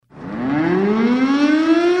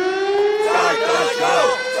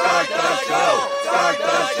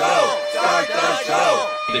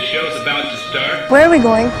The show's about to start. Where are we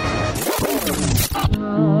going?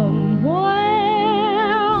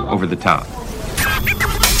 Over the top.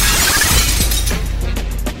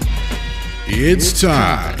 It's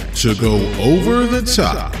time to go over the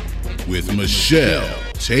top with Michelle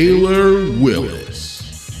Taylor Willis.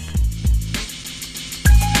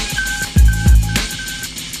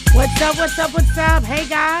 What's up? Hey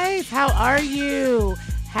guys, how are you?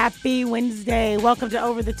 Happy Wednesday. Welcome to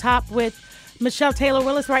Over the Top with Michelle Taylor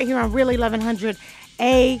Willis right here on Really 1100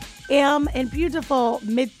 AM in beautiful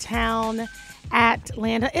Midtown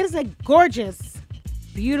Atlanta. It is a gorgeous,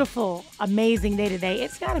 beautiful, amazing day today.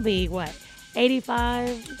 It's got to be, what, 85?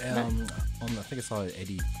 I think it's all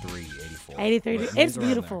 83, 84. 83. It's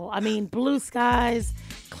beautiful. I mean, blue skies,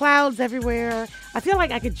 clouds everywhere. I feel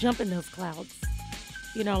like I could jump in those clouds.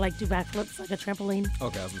 You know, like do backflips like a trampoline.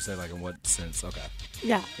 Okay, I was gonna say, like, in what sense? Okay.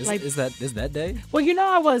 Yeah. Is that day? Well, you know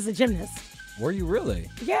I was a gymnast. Were you really?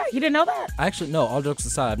 Yeah, you didn't know that? Actually, no, all jokes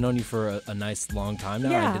aside, I've known you for a nice long time now.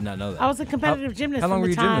 Yeah. I did not know that. I was a competitive gymnast. How long were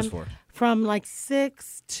you gymnast for? From like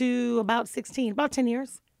 6 to about 16, about 10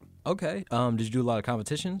 years. Okay. Did you do a lot of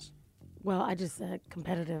competitions? Well, I just said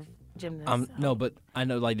competitive gymnast. No, but I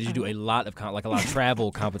know, like, did you do a lot of travel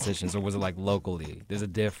competitions, or was it like locally? There's a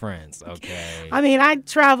difference. Okay. I mean, I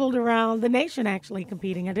traveled around the nation actually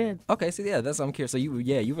competing. I did. Okay, so yeah, that's what I'm curious. So you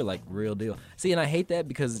were like real deal. See, and I hate that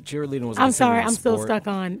because cheerleading was. I'm sorry, I'm sport. still stuck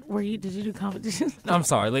on. Did you do competitions? I'm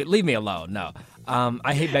sorry, leave me alone. No,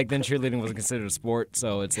 I hate back then cheerleading wasn't considered a sport,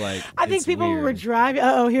 so it's like I think people weird. were driving.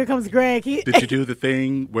 Oh, here comes Greg. Did you do the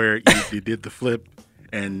thing where you did the flip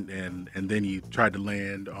and then you tried to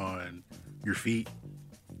land on your feet?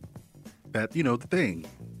 That, the thing.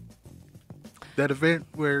 That event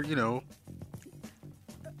where,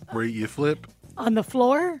 where you flip. On the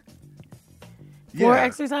floor? Floor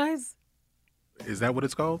exercise? Is that what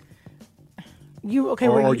it's called? Or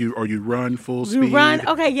you run full speed. You run?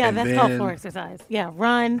 Okay, yeah, that's called floor exercise. Yeah,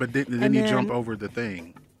 run. But then you jump over the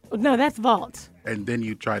thing. No, that's vault. And then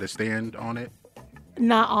you try to stand on it.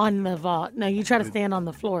 Not on the vault. No, you try to stand on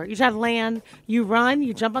the floor. You try to land. You run.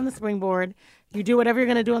 You jump on the springboard. You do whatever you're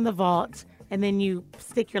going to do on the vault, and then you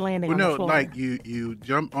stick your landing on the floor. Like you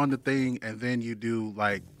jump on the thing, and then you do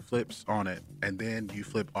like flips on it, and then you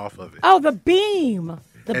flip off of it. Oh, the beam.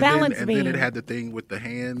 The balance beam. And then it had the thing with the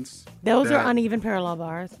hands. Those are uneven parallel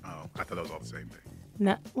bars. Oh, I thought that was all the same thing.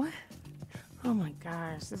 No, what? Oh my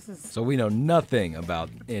gosh, this is. So we know nothing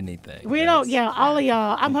about anything. We don't. Yeah, all of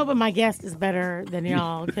y'all. I'm hoping my guest is better than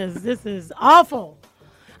y'all because this is awful.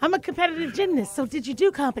 I'm a competitive gymnast. So did you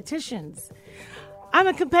do competitions? I'm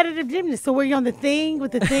a competitive gymnast. So were you on the thing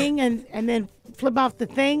with the thing and then flip off the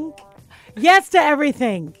thing? Yes to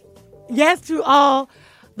everything. Yes to all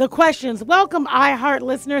the questions. Welcome, iHeart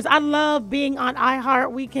listeners. I love being on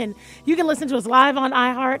iHeart. You can listen to us live on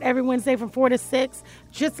iHeart every Wednesday from 4 to 6,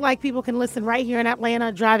 just like people can listen right here in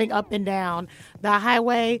Atlanta, driving up and down the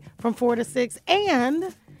highway from 4 to 6.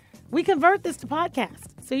 And we convert this to podcast.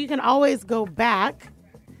 So you can always go back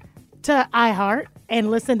to iHeart and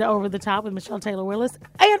listen to Over the Top with Michelle Taylor Willis.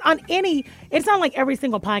 And on it's not like every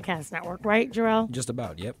single podcast network, right, Jarrell? Just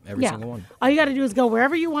about, yep. Every single one. All you got to do is go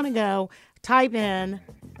wherever you want to go, type in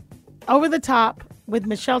Over the Top with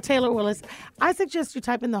Michelle Taylor Willis. I suggest you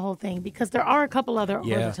type in the whole thing because there are a couple other Over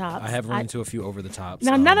the Tops. I have run into a few Over the Tops.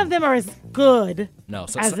 Now, none of them are as good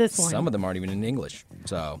as this one. Some of them aren't even in English.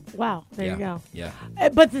 So wow, there you go. Yeah.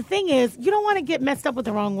 But the thing is, you don't want to get messed up with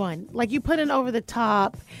the wrong one. Like you put in Over the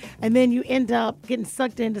Top, and then you end up getting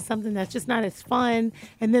sucked into something that's just not as fun.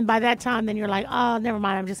 And then by that time, then you're like, oh, never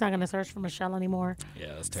mind. I'm just not going to search for Michelle anymore.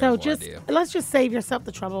 Yeah, that's a terrible idea. Let's just save yourself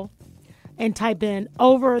the trouble and type in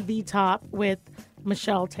Over the Top with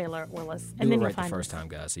Michelle Taylor Willis. And do then it you'll find the first us. time,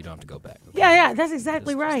 guys, so you don't have to go back. Okay? Yeah, that's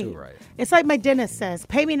exactly right. Just do it right. It's like my dentist says,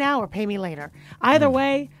 pay me now or pay me later. Either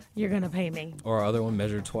way, you're going to pay me. Or our other one,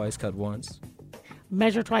 measure twice, cut once.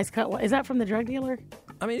 Measure twice, cut once. Is that from the drug dealer?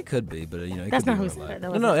 I mean, it could be, but it that's could not be who said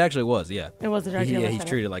it. No, it actually was, yeah. It was the drug dealer. He's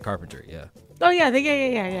treated like carpentry, yeah. Oh, yeah,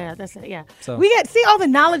 yeah, that's it, yeah. So, see all the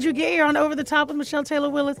knowledge you get here on Over the Top with Michelle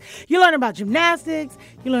Taylor Willis. You learn about gymnastics,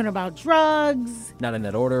 you learn about drugs. Not in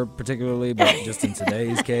that order particularly, but just in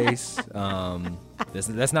today's case.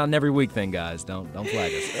 That's not an every week thing, guys. Don't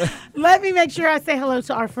flag us. Let me make sure I say hello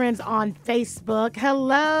to our friends on Facebook.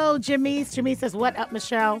 Hello, Jamise. Jamise says, what up,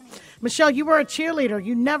 Michelle? Michelle, you were a cheerleader.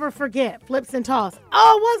 You never forget. Flips and toss.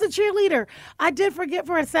 Oh, I was a cheerleader. I did forget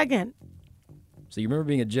for a second. So you remember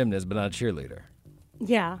being a gymnast, but not a cheerleader?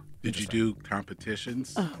 Yeah. Did you do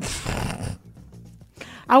competitions?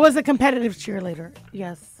 I was a competitive cheerleader,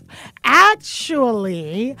 yes.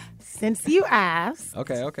 Actually, since you asked.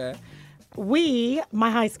 Okay.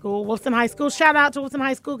 my high school, Wilson High School, shout out to Wilson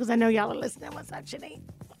High School because I know y'all are listening. What's up, Janine?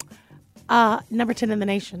 Number 10 in the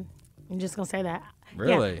nation. I'm just going to say that.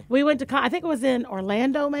 Really? Yeah. We went to, I think it was in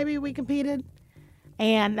Orlando, maybe we competed.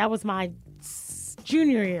 And that was my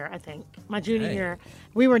junior year, I think. My junior year.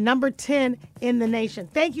 We were number 10 in the nation.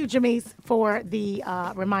 Thank you, Jamise, for the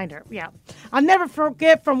reminder. Yeah. I'll never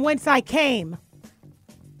forget from whence I came.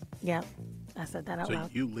 Yeah. I said that out loud.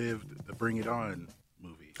 So you lived the Bring It On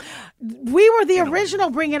movie. We were the original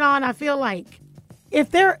Bring It On, I feel like.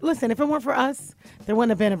 If it weren't for us, there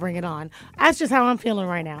wouldn't have been a Bring It On. That's just how I'm feeling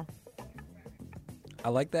right now. I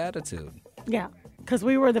like the attitude. Yeah, because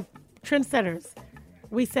we were the trendsetters.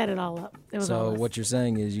 We set it all up. It was So all us. what you're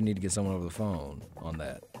saying is you need to get someone over the phone on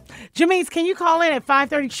that. Jamise, can you call in at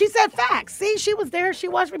 5:30? She said facts. See, she was there. She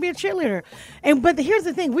watched me be a cheerleader. But here's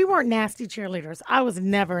the thing. We weren't nasty cheerleaders. I was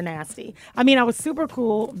never nasty. I mean, I was super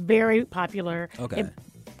cool, very popular. Okay.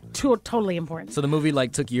 Totally important. So the movie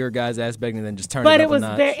took your guys' aspect and then just turned But it it up was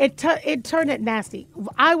a notch. it turned it nasty.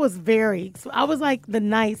 I was like the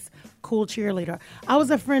nice, cool cheerleader. I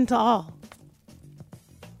was a friend to all.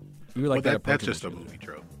 You were like Well, that that's approach just a to movie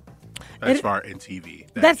trope. That's far in TV.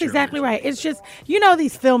 That's exactly right. It's just,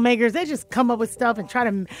 these filmmakers, they just come up with stuff and try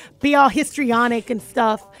to be all histrionic and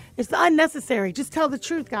stuff. It's unnecessary. Just tell the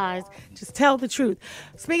truth, guys. Just tell the truth.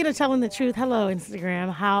 Speaking of telling the truth, hello,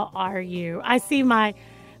 Instagram. How are you? I see my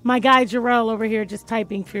guy Jarrell over here just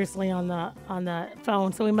typing fiercely on the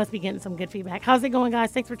phone, so we must be getting some good feedback. How's it going,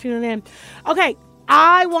 guys? Thanks for tuning in. Okay,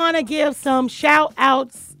 I want to give some shout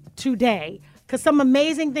outs today because some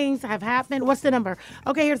amazing things have happened. What's the number?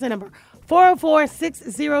 Okay, here's the number.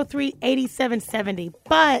 404-603-8770.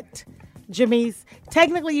 But, Jamise,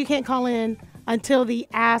 technically you can't call in until the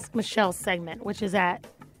Ask Michelle segment, which is at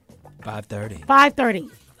 5:30. 5:30.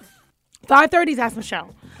 5:30 is Ask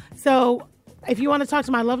Michelle. So if you want to talk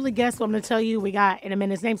to my lovely guest, who I'm going to tell you we got in a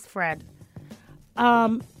minute, his name's Fred.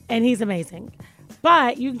 And he's amazing.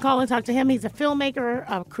 But you can call and talk to him. He's a filmmaker,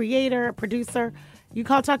 a creator, a producer. You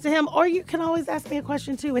call talk to him, or you can always ask me a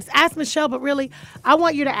question too. It's Ask Michelle, but really, I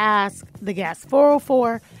want you to ask the guest.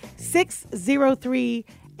 404-603-8770.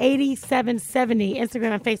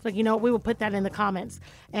 Instagram and Facebook. We will put that in the comments,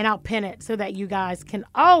 and I'll pin it so that you guys can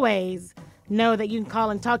always know that you can call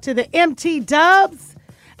and talk to the MT Dubs.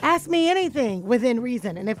 Ask me anything within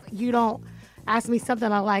reason. And if you don't ask me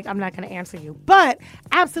something I like, I'm not going to answer you. But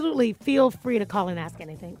absolutely feel free to call and ask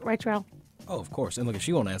anything. Right, Trell? Oh, of course. And look, if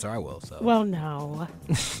she won't answer, I will. So. Well, no.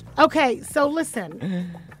 Okay, so listen.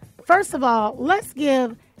 First of all, let's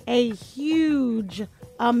give a huge,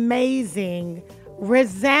 amazing,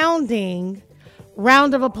 resounding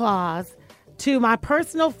round of applause to my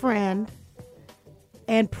personal friend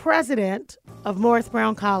and president of Morris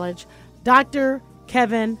Brown College, Dr.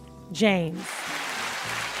 Kevin James.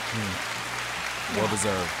 Well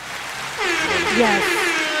deserved. Yes.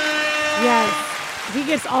 He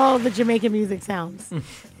gets all the Jamaican music sounds.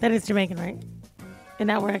 That is Jamaican, right? Isn't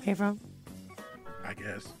that where I came from? I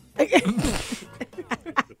guess.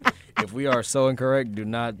 If we are so incorrect, do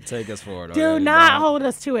not take us for it. Do not hold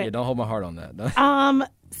us to it. Yeah, don't hold my heart on that.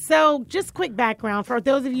 So just quick background for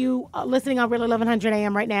those of you listening on Really 1100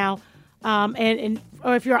 AM right now,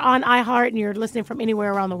 or if you're on iHeart and you're listening from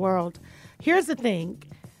anywhere around the world. Here's the thing.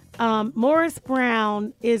 Morris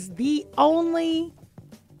Brown is the only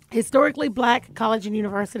historically black college and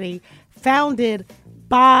university founded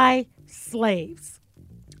by slaves.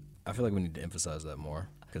 I feel like we need to emphasize that more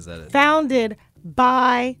because that is Founded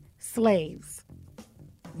by slaves.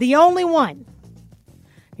 The only one.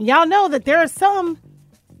 And y'all know that there are some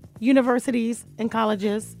universities and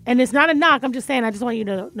colleges, and it's not a knock, I'm just saying, I just want you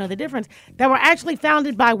to know the difference, that were actually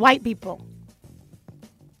founded by white people.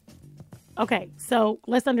 Okay, so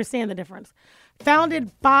let's understand the difference.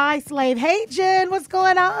 Founded by slave. Hey, Jen, what's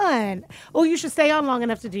going on? Oh, you should stay on long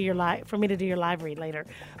enough to do your live, for me to do your live read later.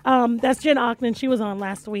 That's Jen Ochman. She was on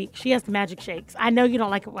last week. She has the magic shakes. I know you don't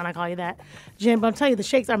like it when I call you that, Jen, but I'm telling you, the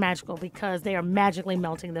shakes are magical because they are magically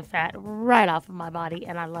melting the fat right off of my body,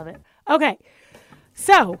 and I love it. Okay,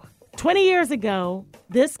 so 20 years ago,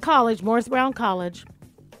 this college, Morris Brown College,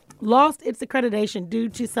 lost its accreditation due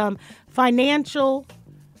to some financial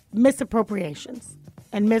misappropriations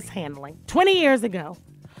and mishandling. 20 years ago,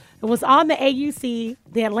 it was on the AUC,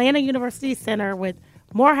 the Atlanta University Center with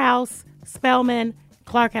Morehouse, Spelman,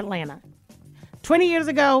 Clark Atlanta. 20 years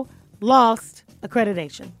ago, lost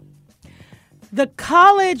accreditation. The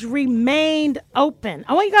college remained open.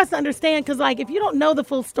 I want you guys to understand, because like if you don't know the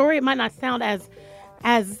full story, it might not sound as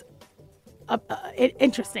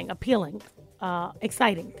interesting, appealing,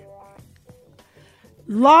 exciting.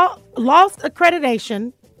 Lost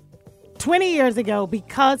accreditation 20 years ago,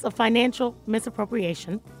 because of financial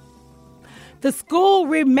misappropriation, the school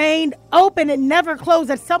remained open. It never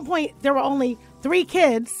closed. At some point, there were only 3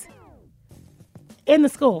 kids in the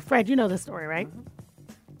school. Fred, you know this story, right?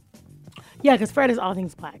 Yeah, because Fred is all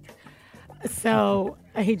things black. So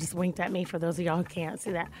he just winked at me for those of y'all who can't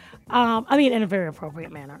see that. I mean, in a very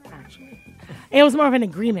appropriate manner, actually. It was more of an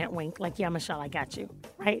agreement wink, like, yeah, Michelle, I got you,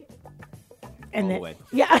 right? And then, way.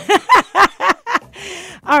 Yeah.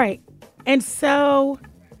 All right. And so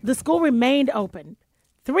the school remained open.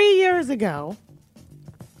 3 years ago,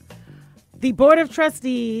 the Board of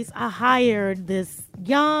Trustees hired this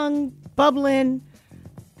young, bubbling,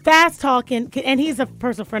 fast-talking, and he's a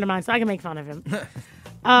personal friend of mine, so I can make fun of him.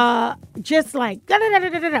 Just like, here's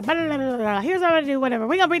what I do, whatever.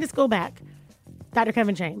 We're going to bring the school back. Dr.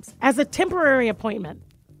 Kevin James, as a temporary appointment.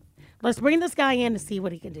 Let's bring this guy in to see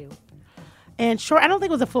what he can do. And I don't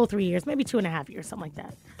think it was a full 3 years, maybe 2.5 years, something like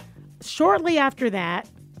that. Shortly after that,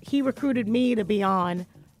 he recruited me to be on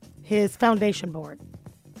his foundation board.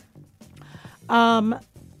 In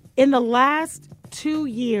the last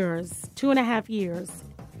 2.5 years,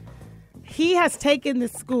 he has taken the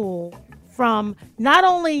school from not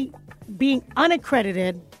only being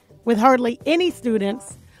unaccredited with hardly any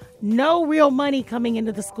students, no real money coming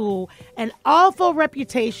into the school, an awful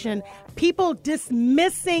reputation, people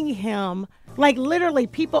dismissing him, like literally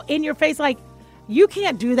people in your face, like, you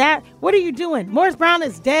can't do that. What are you doing? Morris Brown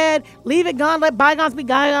is dead. Leave it gone. Let bygones be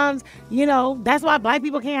bygones. You know, that's why black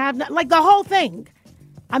people can't have, like the whole thing.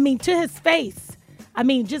 I mean, to his face. I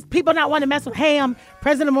mean, just people not want to mess with, hey, I'm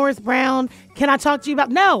President Morris Brown. Can I talk to you about?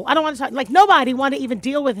 No, I don't want to talk. Like, nobody wanted to even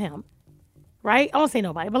deal with him, right? I won't say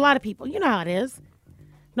nobody, but a lot of people. You know how it is.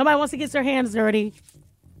 Nobody wants to get their hands dirty.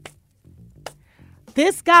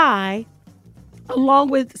 This guy, along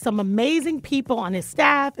with some amazing people on his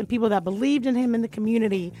staff and people that believed in him in the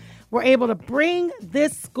community, were able to bring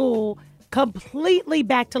this school completely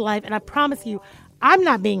back to life. And I promise you, I'm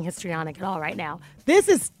not being histrionic at all right now. This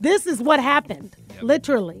is what happened,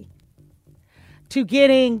 literally, to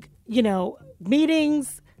getting,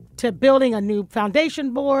 meetings, to building a new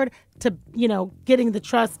foundation board, to, getting the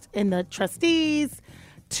trust and the trustees,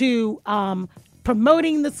 to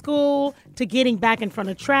promoting the school, to getting back in front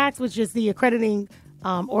of TRACS, which is the accrediting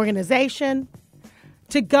organization,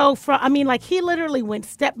 to go from, he literally went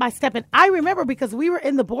step by step. And I remember because we were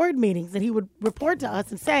in the board meetings and he would report to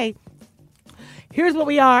us and say, here's what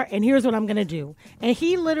we are, and here's what I'm going to do. And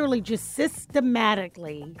he literally just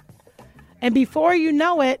systematically, and before you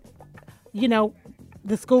know it,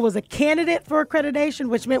 the school was a candidate for accreditation,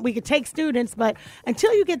 which meant we could take students. But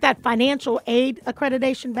until you get that financial aid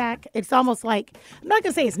accreditation back, it's almost like, I'm not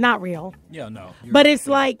going to say it's not real. Yeah, no. But it's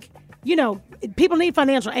like, people need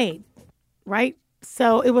financial aid, right?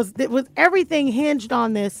 So it was everything hinged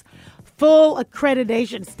on this full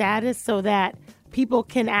accreditation status so that people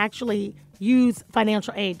can actually use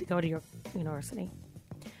financial aid to go to your university.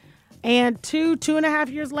 And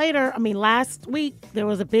 2.5 years later, last week, there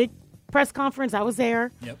was a big press conference. I was there.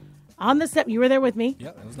 Yep. On the step. You were there with me.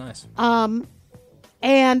 Yep, it was nice.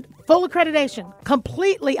 And full accreditation.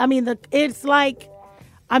 Completely. It's like,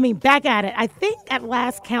 back at it. I think at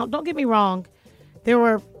last count, don't get me wrong, there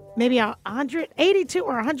were maybe 182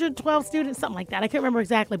 or 112 students, something like that. I can't remember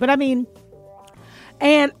exactly. But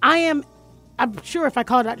and I'm sure if I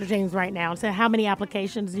called Dr. James right now and said, how many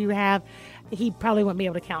applications do you have? He probably wouldn't be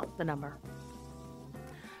able to count the number.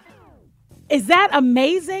 Is that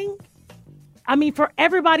amazing? For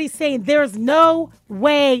everybody saying there's no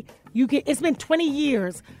way you can, it's been 20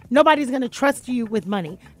 years. Nobody's going to trust you with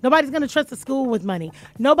money. Nobody's going to trust the school with money.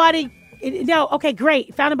 Okay,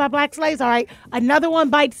 great. Founded by black slaves. All right. Another one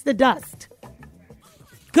bites the dust.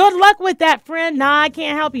 Good luck with that, friend. Nah, I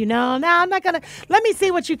can't help you. No, I'm not going to. Let me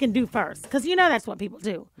see what you can do first. Because that's what people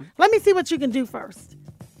do. Let me see what you can do first.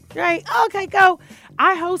 Right? Okay, go.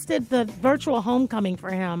 I hosted the virtual homecoming for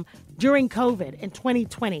him during COVID in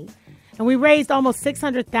 2020. And we raised almost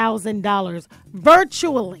 $600,000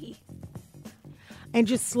 virtually. And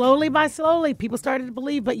just slowly by slowly, people started to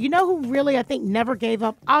believe. But you know who really, I think, never gave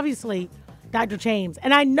up? Obviously, Dr. James.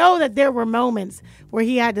 And I know that there were moments where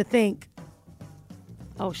he had to think,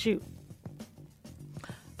 oh, shoot,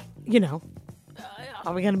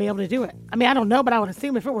 are we going to be able to do it? I don't know, but I would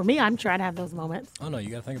assume if it were me, I'm sure I'd have those moments. Oh, no, you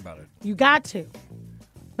got to think about it. You got to.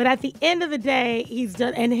 But at the end of the day, he's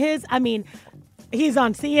done, and he's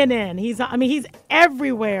on CNN. He's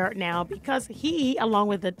everywhere now because he, along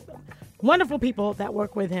with the wonderful people that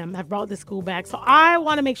work with him, have brought the school back. So I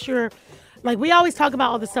want to make sure, like we always talk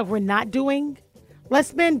about all the stuff we're not doing. Let's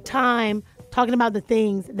spend time talking about the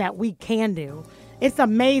things that we can do. It's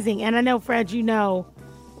amazing. And I know, Fred,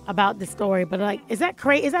 about the story, but like, is that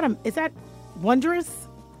crazy? Is that wondrous?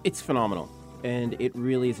 It's phenomenal. And it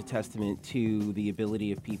really is a testament to the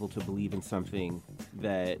ability of people to believe in something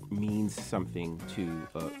that means something to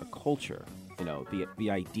a culture. You know,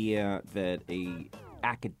 the idea that a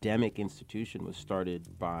academic institution was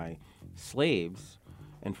started by slaves,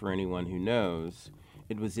 and for anyone who knows,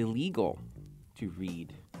 it was illegal to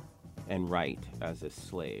read and write as a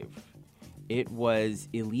slave. It was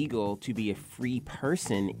illegal to be a free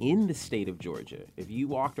person in the state of Georgia. If you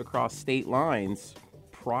walked across state lines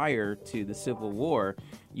prior to the Civil War,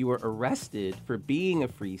 you were arrested for being a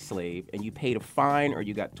free slave, and you paid a fine, or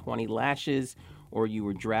you got 20 lashes, or you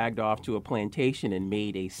were dragged off to a plantation and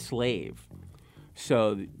made a slave.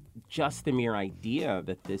 So just the mere idea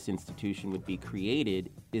that this institution would be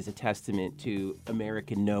created is a testament to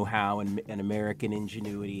American know-how and American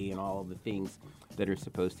ingenuity and all of the things that are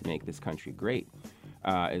supposed to make this country great.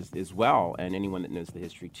 As well, and anyone that knows the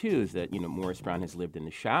history too, is that, you know, Morris Brown has lived in the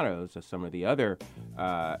shadows of some of the other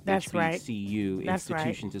HBCU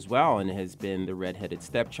institutions as well, and has been the redheaded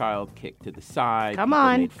stepchild, kicked to the side. Come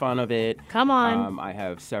on, made fun of it. Come on. I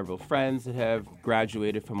have several friends that have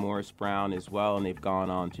graduated from Morris Brown as well, and they've gone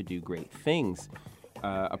on to do great things.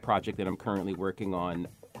 A project that I'm currently working on,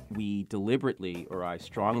 we deliberately, or I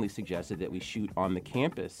strongly suggested that we shoot on the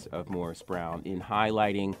campus of Morris Brown in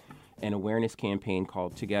highlighting an awareness campaign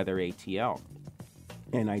called Together ATL.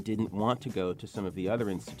 And I didn't want to go to some of the other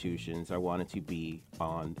institutions. I wanted to be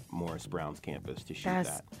on Morris Brown's campus to shoot that.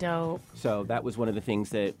 That's dope. So that was one of the things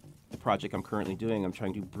that the project I'm currently doing. I'm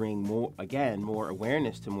trying to bring more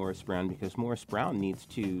awareness to Morris Brown, because Morris Brown needs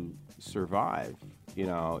to survive, you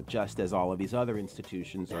know, just as all of these other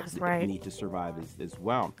institutions need to survive as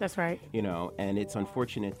well. That's right. You know, and it's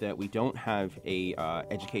unfortunate that we don't have a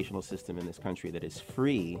educational system in this country that is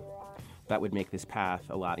free. That would make this path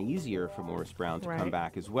a lot easier for Morris Brown to come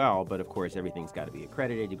back as well. But of course, everyth's got to be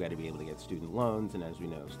accredited. You've got to be able to get student loans. And as we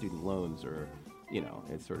know, student loans are, you know,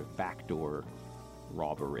 it's sort of backdoor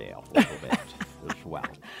robbery a little bit as well.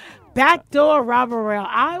 Backdoor robbery.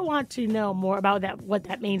 I want to know more about that, what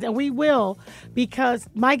that means. And we will, because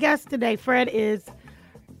my guest today, Fred, is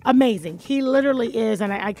amazing. He literally is.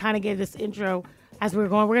 And I kind of gave this intro as we were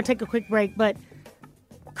going. We're going to take a quick break. But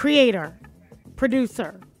creator,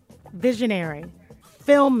 producer, visionary,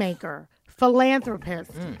 filmmaker,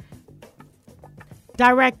 philanthropist,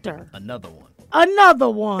 director. Another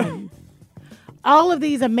one. All of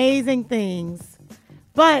these amazing things.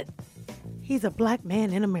 But he's a black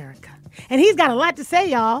man in America. And he's got a lot to say,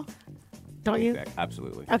 y'all. Don't you?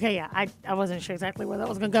 Absolutely. Okay, yeah. I wasn't sure exactly where that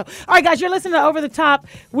was going to go. All right, guys, you're listening to Over the Top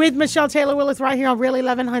with Michelle Taylor Willis right here on Real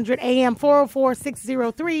 1100 AM,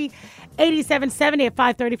 404-603-8770 at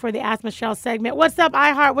 5:30 for the Ask Michelle segment. What's up,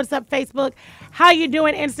 iHeart? What's up, Facebook? How you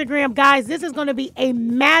doing, Instagram? Guys, this is going to be a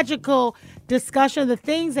magical discussion. The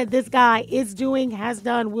things that this guy is doing, has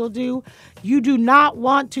done, will do. You do not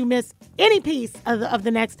want to miss any piece of the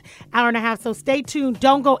next hour and a half. So stay tuned.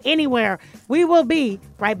 Don't go anywhere. We will be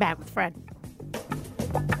right back with Fred.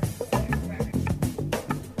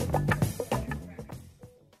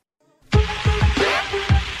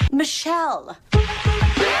 Michelle.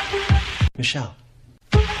 Michelle.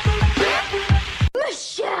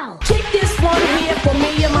 Michelle. Kick this one here for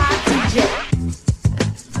me and my DJ.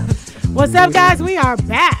 What's up, guys? We are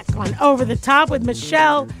back on Over the Top with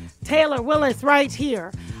Michelle Taylor Willis right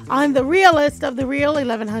here on the realest of the Real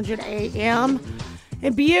 1100 AM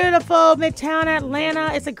in beautiful Midtown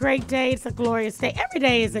Atlanta. It's a great day. It's a glorious day. Every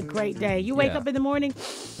day is a great day. You wake up in the morning,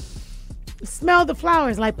 smell the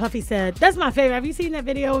flowers, like Puffy said. That's my favorite. Have you seen that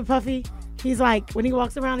video with Puffy? He's like, when he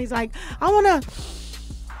walks around, he's like, I want to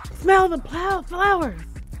smell the flowers.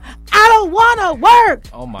 I don't want to work.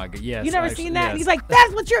 Oh, my God. Yes. You never seen that? Yes. He's like,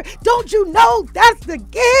 that's what don't you know that's the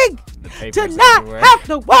gig? To not have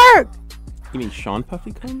to work. You mean Sean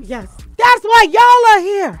Puffy Combs? Yes. That's why y'all are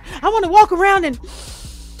here. I want to walk around and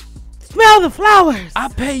smell the flowers. I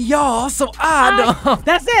pay y'all, so I don't.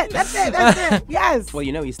 That's it. Yes. Well,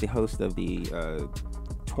 you know, he's the host of the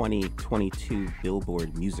 2022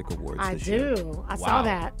 Billboard Music Awards. I this do. year. I saw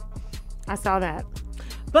that.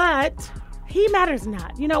 But he matters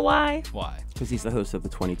not. You know why? Why? Because he's the host of the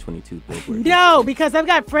 2022 Billboard. No, because I've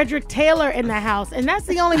got Frederick Taylor in the house, and that's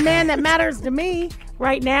the only man that matters to me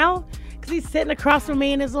right now, because he's sitting across from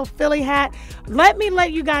me in his little Philly hat. Let me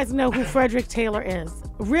let you guys know who Frederick Taylor is.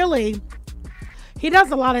 Really, he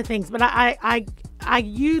does a lot of things, but I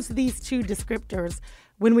use these two descriptors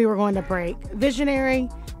when we were going to break, visionary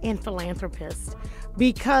and philanthropist,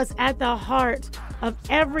 because at the heart of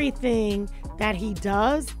everything that he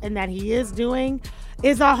does and that he is doing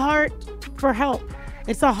is a heart for help,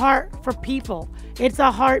 It's a heart for people. It's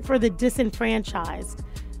a heart for the disenfranchised.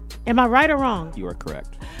 Am I right or wrong? You are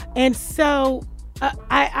correct. And so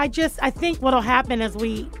I think what'll happen as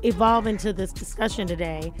we evolve into this discussion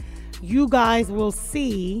today, you guys will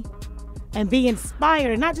see and be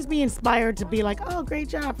inspired, and not just be inspired to be like, oh, great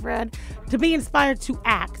job, Fred, to be inspired to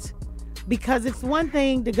act. Because it's one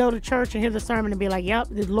thing to go to church and hear the sermon and be like, yep,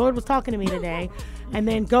 the Lord was talking to me today, and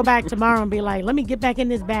then go back tomorrow and be like, let me get back in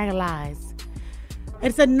this bag of lies.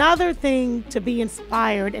 It's another thing to be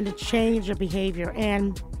inspired and to change your behavior.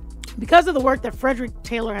 And because of the work that Frederick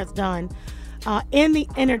Taylor has done in the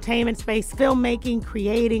entertainment space, filmmaking,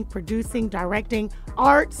 creating, producing, directing,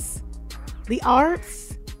 the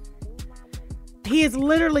arts, he is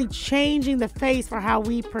literally changing the face for how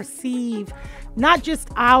we perceive not just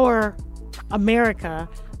our America,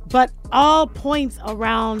 but all points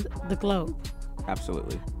around the globe.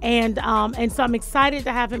 Absolutely. And so I'm excited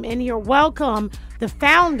to have him in here. Welcome the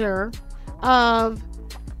founder of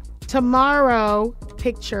Tomorrow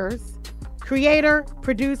Pictures, creator,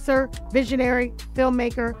 producer, visionary,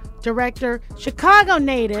 filmmaker, director, Chicago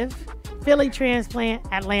native, Philly transplant,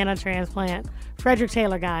 Atlanta transplant, Frederick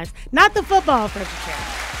Taylor, guys. Not the football Frederick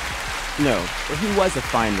Taylor. No, but he was a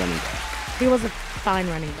fine running back. He was a fine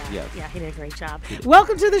running back. Yes. Yeah, he did a great job.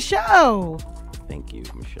 Welcome to the show. Thank you,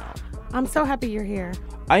 Michelle. I'm so happy you're here.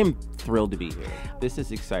 I am thrilled to be here. This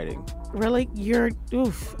is exciting. Really?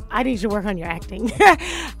 I need you to work on your acting.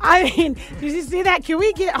 I mean, did you see that? Can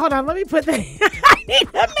we hold on, let me put that. I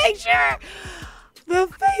need to make sure the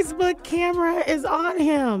Facebook camera is on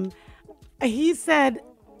him. He said,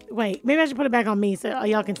 wait, maybe I should put it back on me so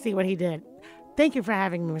y'all can see what he did. Thank you for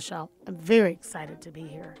having me, Michelle. I'm very excited to be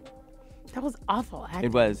here. That was awful. It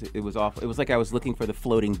was awful. It was like I was looking for the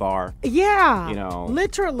floating bar. Yeah. You know.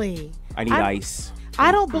 Literally. I need ice.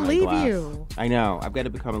 I don't believe you. I know. I've got to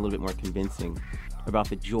become a little bit more convincing about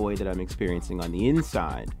the joy that I'm experiencing on the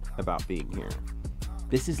inside about being here.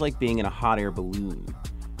 This is like being in a hot air balloon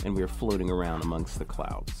and we're floating around amongst the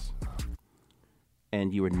clouds.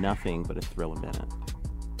 And you were nothing but a thrill a minute.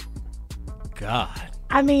 God.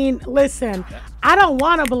 I mean, listen, I don't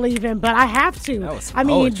want to believe him, but I have to. I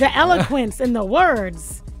mean, poetry. the eloquence in the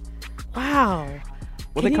words. Wow.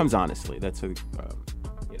 Well, that comes honestly. That's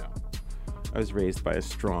I was raised by a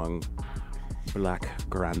strong black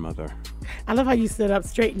grandmother. I love how you stood up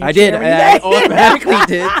straight in your I did. chair. I automatically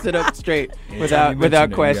did sit up straight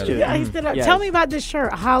without question. Yeah, he stood up. Yes. Tell me about this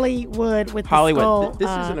shirt, Hollywood with the skull. This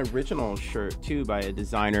is an original shirt too by a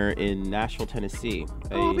designer in Nashville, Tennessee.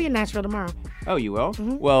 I'll be in Nashville tomorrow. Oh, you will?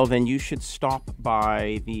 Mm-hmm. Well, then you should stop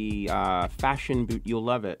by the fashion boot. You'll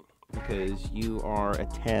love it because you are a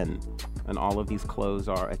 10, and all of these clothes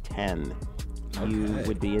are a 10. Okay. You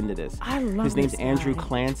would be into this. I love His name's this Andrew guy.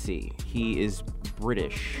 Clancy. He is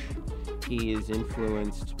British. He is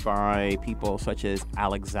influenced by people such as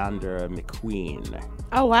Alexander McQueen.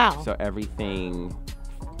 Oh, wow. So everything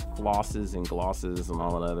flosses and glosses and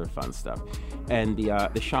all that other fun stuff. And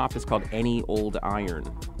the shop is called Any Old Iron.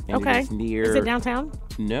 And Okay. It is near... Is it downtown?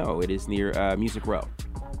 No, it is near Music Row.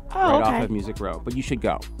 Oh, right okay. off of Music Row. But you should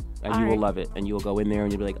go. And All you will right. love it. And you'll go in there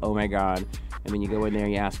and you'll be like, oh my God. And then you go in there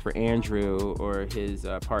and you ask for Andrew or his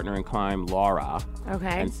partner in crime, Laura.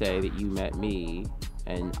 Okay. And say that you met me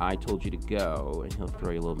and I told you to go, and he'll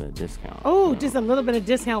throw you a little bit of discount. Oh, just a little bit of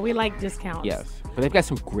discount. We like discounts. Yes. But they've got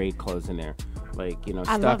some great clothes in there. Like, I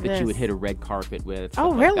stuff love that you would this. hit a red carpet with.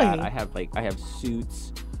 Oh, stuff really? Like that. I have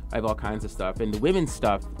suits. I have all kinds of stuff. And the women's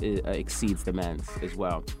stuff exceeds the men's as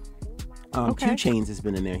well. Okay. 2 Chainz has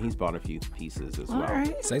been in there. He's bought a few pieces as well. All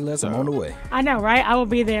right. Say less, I'm on the way. I know, right? I will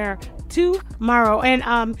be there tomorrow.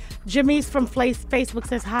 And Janice from Facebook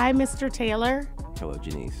says, hi, Mr. Taylor. Hello,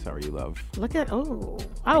 Janice. How are you, love? Look at,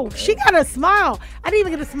 she got a smile. I didn't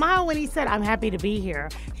even get a smile when he said, I'm happy to be here.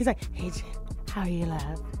 He's like, hey, Jen, how are you,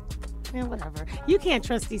 love? Yeah, whatever. You can't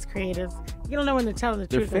trust these creatives. You don't know when they're telling the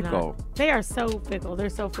truth or fickle. not. They are so fickle. They're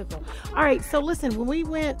so fickle. All right, so listen,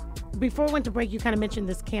 before we went to break, you kind of mentioned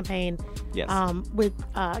this campaign Yes. with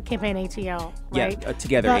Campaign ATL, right? Yeah,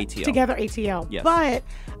 Together ATL. Together ATL. Yes. But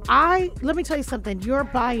let me tell you something. Your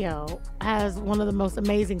bio has one of the most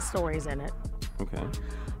amazing stories in it. Okay.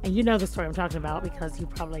 And you know the story I'm talking about because you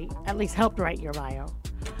probably at least helped write your bio.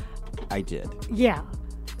 I did. Yeah.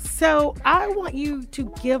 So I want you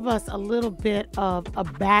to give us a little bit of a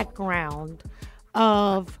background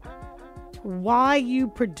of why you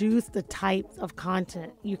produce the types of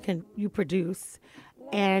content you produce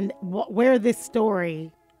and where this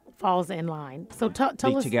story falls in line. So tell The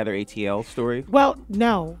us. Together ATL story. Well,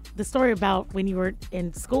 no, the story about when you were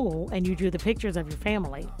in school and you drew the pictures of your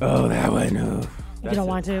family. Oh, that one. You don't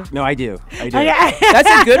want to? No, I do. Okay. That's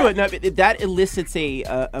a good one. No, that elicits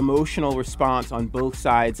a emotional response on both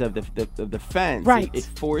sides of the fence. Right. It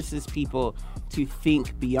forces people to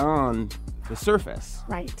think beyond the surface.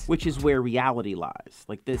 Right. Which is where reality lies.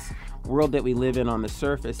 Like this world that we live in on the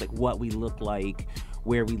surface, like what we look like,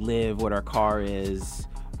 where we live, what our car is,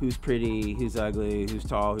 who's pretty, who's ugly, who's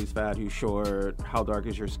tall, who's fat, who's short, how dark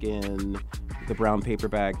is your skin, the brown paper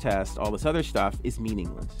bag test, all this other stuff is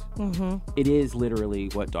meaningless. Mm-hmm. It is literally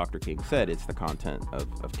what Dr. King said. It's the content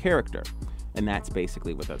of character. And that's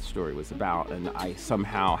basically what that story was about. And I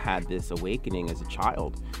somehow had this awakening as a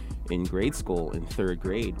child in grade school, in 3rd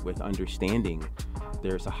grade, with understanding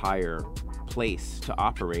there's a higher place to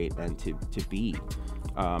operate and to be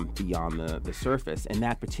beyond the surface. And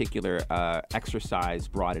that particular exercise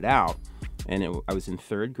brought it out. And I was in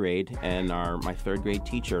 3rd grade, and my 3rd grade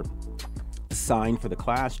teacher assigned for the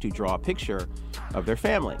class to draw a picture of their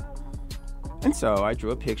family. And so I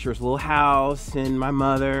drew a picture of a little house, and my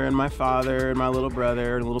mother and my father and my little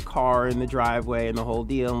brother, and a little car in the driveway, and the whole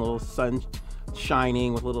deal, and a little sun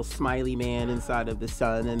shining with a little smiley man inside of the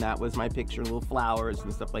sun. And that was my picture, little flowers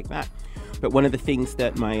and stuff like that. But one of the things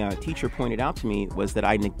that my teacher pointed out to me was that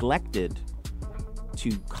I neglected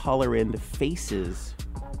to color in the faces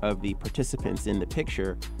of the participants in the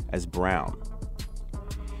picture as brown.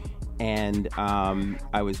 And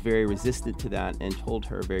I was very resistant to that and told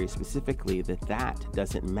her very specifically that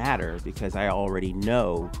doesn't matter because I already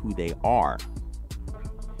know who they are.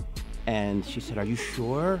 And she said, "Are you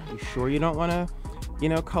sure? You sure you don't want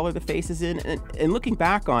to, color the faces in?" And looking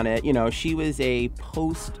back on it, she was a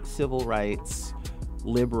post-civil rights,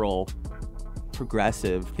 liberal,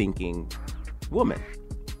 progressive thinking woman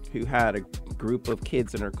who had a group of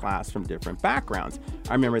kids in her class from different backgrounds.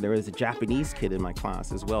 I remember there was a Japanese kid in my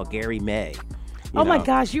class as well, Gary May. Oh my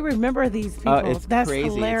gosh, you remember these people. It's That's crazy.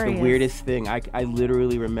 hilarious. It's the weirdest thing. I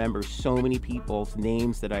literally remember so many people's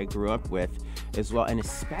names that I grew up with as well, and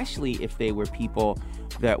especially if they were people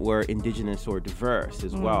that were indigenous or diverse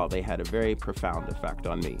as well. They had a very profound effect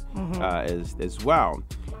on me as well.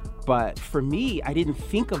 But for me, I didn't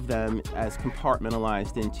think of them as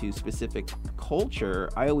compartmentalized into specific culture.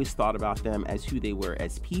 I always thought about them as who they were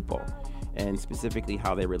as people, and specifically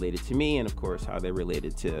how they related to me, and of course how they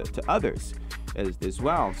related to others as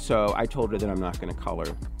well. So I told her that I'm not going to color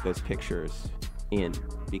those pictures in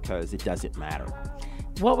because it doesn't matter.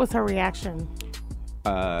 What was her reaction?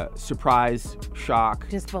 Surprise, shock,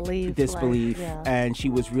 disbelief, and she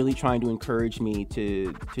was really trying to encourage me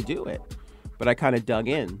to do it. But I kind of dug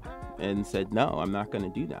in and said, no, I'm not going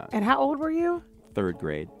to do that. And how old were you? 3rd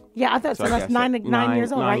grade. Yeah, I thought so. That's nine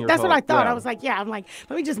years old, right? That's what I thought. I was like, I'm like,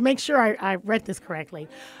 let me just make sure I read this correctly.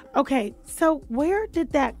 Okay, so where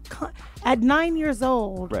did that at 9 years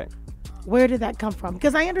old? Right. Where did that come from?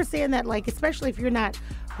 Because I understand that, like, especially if you're not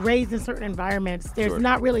raised in certain environments, there's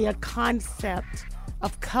not really a concept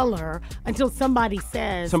of color until somebody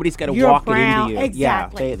says somebody's got to walk it into you.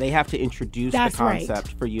 Exactly. Yeah, they have to introduce the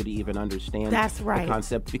concept for you to even understand the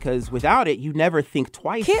concept, because without it, you never think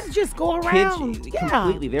twice. Kids just go around.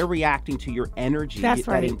 Completely. They're reacting to your energy,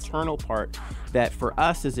 that internal part that for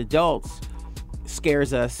us as adults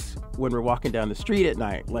scares us when we're walking down the street at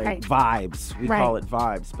night, like vibes. We call it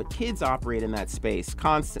vibes. But kids operate in that space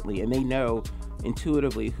constantly, and they know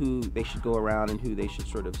intuitively who they should go around and who they should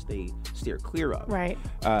sort of steer clear of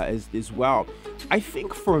as well. I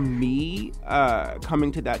think for me,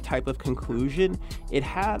 coming to that type of conclusion, it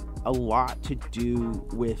had a lot to do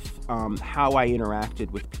with how I interacted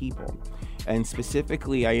with people. And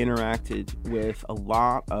specifically, I interacted with a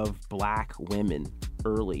lot of Black women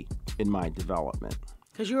early in my development.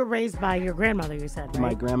 Because you were raised by your grandmother, you said, right?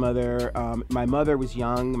 My grandmother, my mother was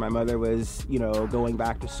young. My mother was, going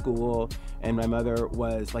back to school. And my mother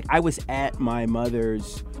was, I was at my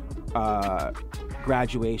mother's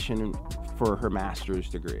graduation for her master's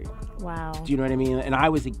degree. Wow. Do you know what I mean? And I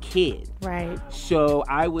was a kid. Right. So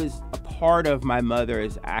I was a part of my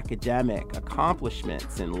mother's academic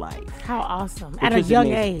accomplishments in life. How awesome. At a young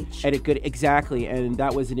age. Exactly. And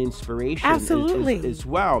that was an inspiration. Absolutely. As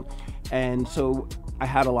well. And so I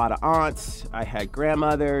had a lot of aunts, I had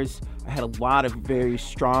grandmothers, I had a lot of very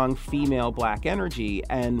strong female Black energy.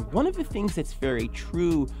 And one of the things that's very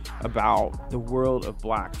true about the world of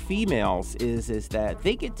Black females is that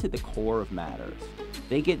they get to the core of matters.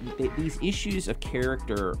 These issues of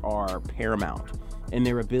character are paramount, and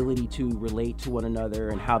their ability to relate to one another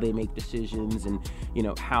and how they make decisions and,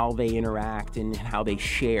 how they interact and how they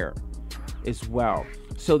share as well.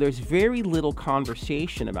 So there's very little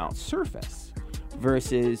conversation about surface.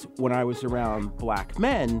 Versus when I was around Black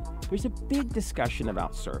men, there's a big discussion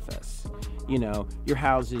about surface. You know, your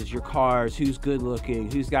houses, your cars, who's good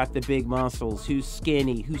looking, who's got the big muscles, who's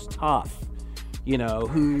skinny, who's tough, you know,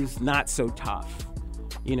 who's not so tough,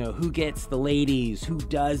 you know, who gets the ladies, who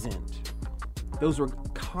doesn't. Those were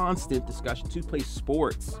constant discussions. Who plays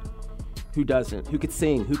sports, who doesn't, who could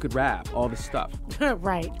sing, who could rap, all this stuff.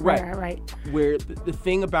 Right. Where the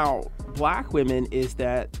thing about Black women is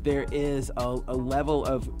that there is a level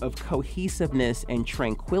of cohesiveness and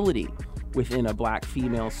tranquility within a Black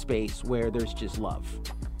female space where there's just love.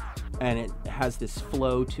 And it has this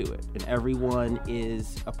flow to it, and everyone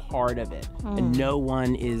is a part of it, and no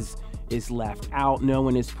one is left out, no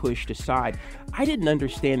one is pushed aside. I didn't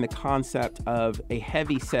understand the concept of a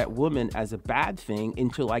heavy-set woman as a bad thing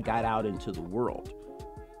until I got out into the world,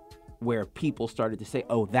 where people started to say,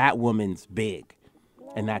 oh, that woman's big,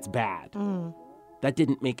 and that's bad. That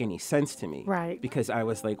didn't make any sense to me. Right. Because I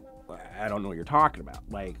was like, I don't know what you're talking about.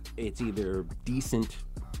 Like, it's either decent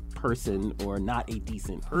person or not a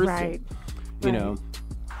decent person. Right. You know?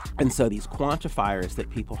 And so these quantifiers that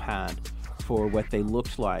people had for what they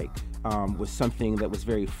looked like was something that was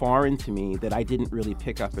very foreign to me that I didn't really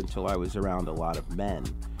pick up until I was around a lot of men.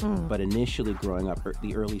 But initially growing up,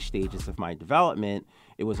 the early stages of my development,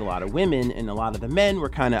 it was a lot of women, and a lot of the men were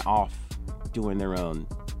kind of off doing their own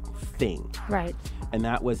thing. Right. And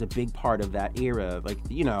that was a big part of that era. Like,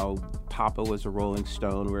 you know, Papa was a Rolling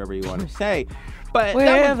Stone, wherever you want to say. But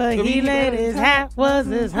wherever he laid his hat was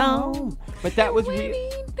his home. But that was real.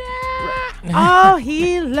 All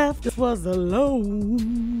he left us was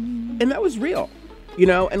alone. And that was real. You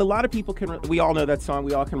know, and a lot of people we all know that song.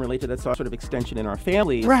 We all can relate to that song, sort of extension in our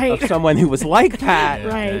families of someone who was like that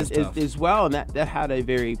as well. And that had a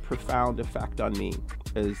very profound effect on me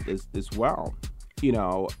as well. You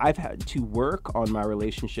know, I've had to work on my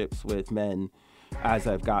relationships with men as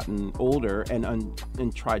I've gotten older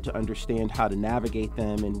and tried to understand how to navigate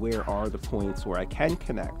them and where are the points where I can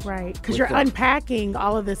connect. Right, because you're unpacking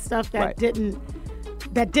all of this stuff that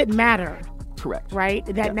didn't matter. Correct. Right?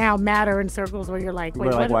 That now matter in circles where you're like,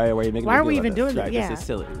 wait, why are you making why are we even doing that? Right, this is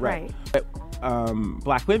silly. Right. But,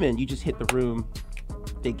 Black women, you just hit the room,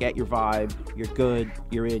 they get your vibe, you're good,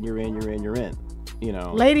 you're in. You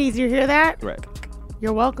know. Ladies, you hear that? Right.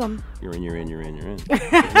 You're welcome. You're in.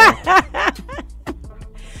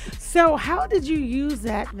 So how did you use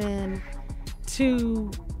that then to,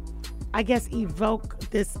 I guess, evoke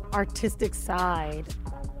this artistic side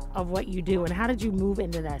of what you do? And how did you move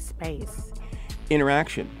into that space?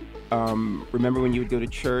 Interaction. Remember when you would go to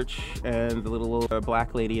church and the little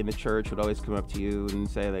Black lady in the church would always come up to you and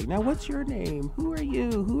say, like, now what's your name? Who are you?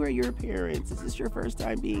 Who are your parents? Is this your first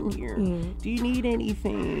time being here? Do you need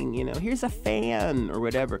anything? You know, here's a fan or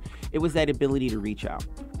whatever. It was that ability to reach out.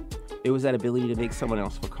 It was that ability to make someone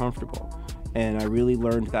else feel comfortable. And I really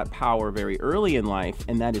learned that power very early in life,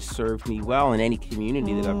 and that has served me well in any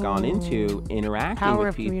community that I've gone into, interacting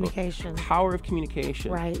with people. Power of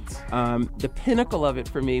communication. Right. The pinnacle of it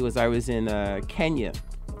for me was I was in Kenya,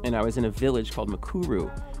 and I was in a village called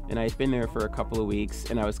Makuru, and I had been there for a couple of weeks,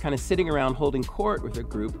 and I was kind of sitting around holding court with a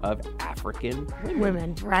group of African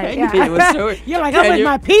women. Right? Kenya, it was so, you're like, I'm with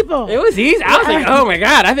my people. It was easy. I was like, oh my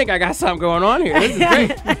God, I think I got something going on here. This is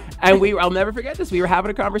great. And I'll never forget this. We were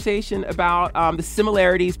having a conversation about the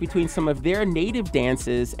similarities between some of their native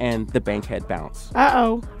dances and the Bankhead Bounce.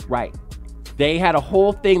 Uh-oh. Right. They had a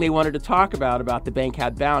whole thing they wanted to talk about the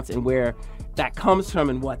Bankhead Bounce and where that comes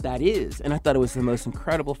from and what that is. And I thought it was the most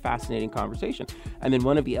incredible, fascinating conversation. And then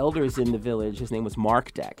one of the elders in the village, his name was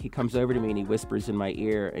Mark Deck, he comes over to me and he whispers in my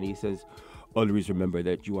ear and he says, always remember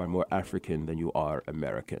that you are more African than you are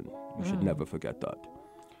American. You should never forget that.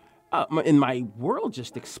 And my world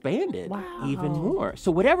just expanded even more.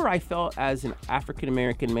 So whatever I felt as an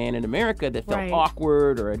African-American man in America that felt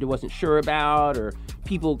awkward or I wasn't sure about or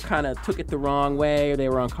people kind of took it the wrong way or they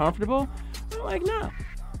were uncomfortable, I'm like, no,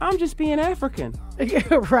 I'm just being African. Right.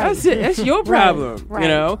 That's it. That's your problem, right. You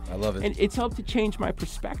know? I love it. And it's helped to change my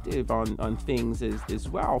perspective on things as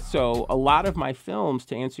well. So a lot of my films,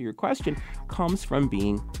 to answer your question, comes from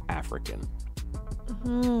being African.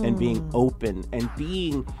 And being open and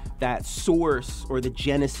being that source or the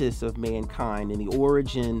genesis of mankind and the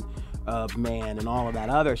origin of man and all of that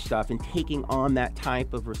other stuff and taking on that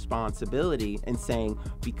type of responsibility and saying,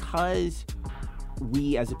 because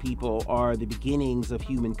we as a people are the beginnings of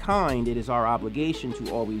humankind, it is our obligation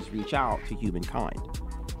to always reach out to humankind,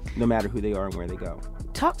 no matter who they are and where they go.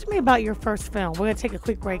 Talk to me about your first film. We're going to take a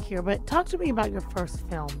quick break here, but talk to me about your first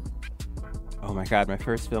film. Oh my God, my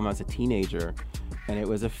first film, I was a teenager. And it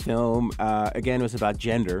was a film, again, it was about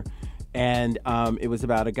gender. And it was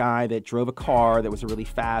about a guy that drove a car that was a really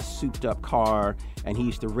fast, souped up car. And he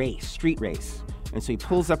used to race, street race. And so he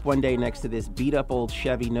pulls up one day next to this beat up old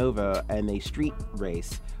Chevy Nova and they street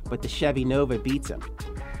race, but the Chevy Nova beats him.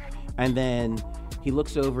 And then he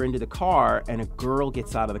looks over into the car and a girl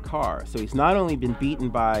gets out of the car. So he's not only been beaten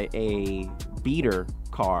by a beater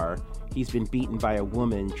car, he's been beaten by a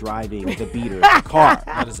woman driving the beater car.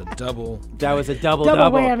 That is a double. That was a double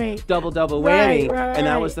whammy. Double whammy. Right. And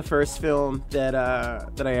that was the first film that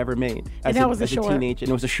I ever made as a teenager. And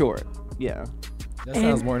it was a short. Yeah. That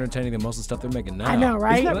sounds more entertaining than most of the stuff they're making now. I know,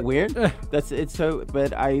 right? Isn't that weird?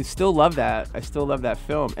 But I still love that. I still love that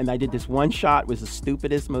film. And I did this one shot, was the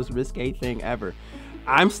stupidest, most risque thing ever.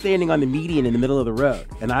 I'm standing on the median in the middle of the road,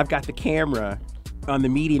 and I've got the camera on the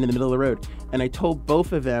median in the middle of the road. And I told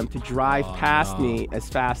both of them to drive past me as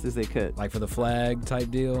fast as they could. Like for the flag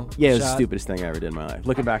type deal? Yeah, it was the stupidest thing I ever did in my life.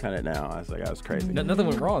 Looking back on it now, I was like, I was crazy. Nothing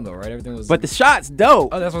went wrong though, right? Everything was. But the shot's dope.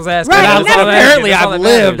 Oh, that's what I was asking. Right, Apparently, I've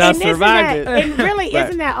lived. I've And survived it. And really,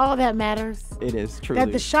 isn't that all that matters? It is, truly.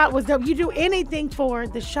 That the shot was dope. You do anything for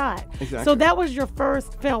the shot. Exactly. So that was your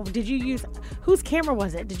first film. Did you use, whose camera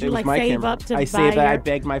was it? Did you It was like my save camera. up to I buy saved that. I your...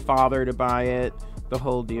 begged my father to buy it. The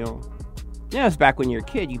whole deal. Yeah, it's back when you're a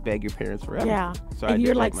kid, you beg your parents forever. Yeah. So I and did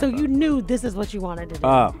you're beg like, my so father. you knew this is what you wanted to do.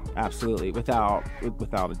 Oh, absolutely, without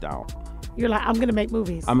a doubt. You're like, I'm gonna make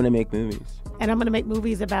movies. I'm gonna make movies. And I'm gonna make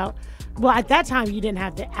movies about. Well, at that time you didn't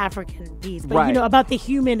have the African piece, but Right. you know about the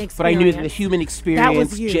human experience. But I knew that the human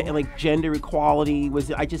experience, was you. like gender equality,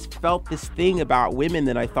 was. I just felt this thing about women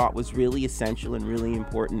that I thought was really essential and really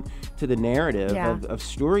important to the narrative of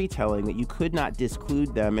storytelling. That you could not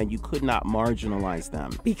disclude them and you could not marginalize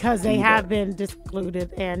them because they have been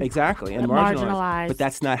discluded and exactly and marginalized. But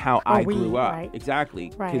that's not how I grew up. Right. Exactly,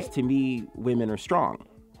 because Right. to me, women are strong.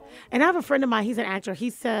 And I have a friend of mine, he's an actor. He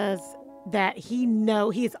says that he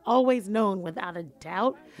has always known without a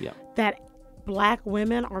doubt Yeah. that black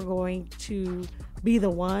women are going to be the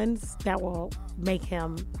ones that will make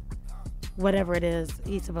him whatever it is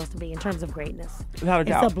he's supposed to be in terms of greatness. Without a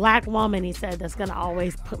doubt. It's a black woman, he said, that's going to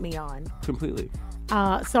always put me on. Completely.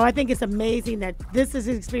 So I think it's amazing that this is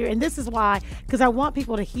his experience. And this is why, because I want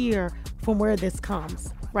people to hear from where this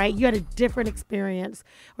comes, right? You had a different experience,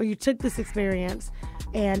 or you took this experience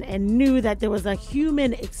and knew that there was a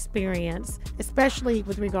human experience, especially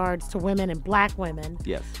with regards to women and black women,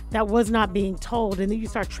 Yes. that was not being told. And then you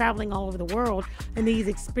start traveling all over the world, and these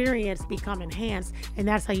experiences become enhanced. And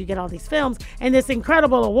that's how you get all these films. And this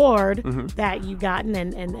incredible award that you've gotten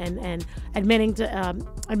and admitting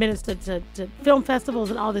to film festivals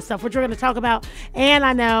and all this stuff, which we're going to talk about. And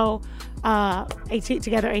I know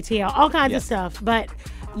Together ATL, all kinds of stuff. But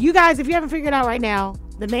you guys, if you haven't figured it out right now,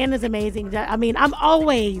 the man is amazing. I mean, I'm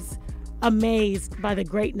always amazed by the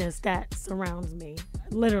greatness that surrounds me.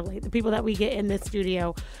 Literally, the people that we get in this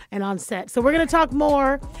studio and on set. So we're going to talk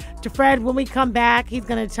more to Fred when we come back. He's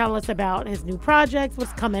going to tell us about his new projects,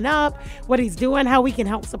 what's coming up, what he's doing, how we can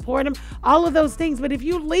help support him, all of those things. But if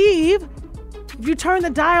you leave, if you turn the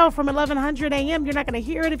dial from 1100 a.m., you're not going to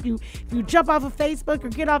hear it. If you jump off of Facebook or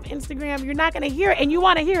get off Instagram, you're not going to hear it. And you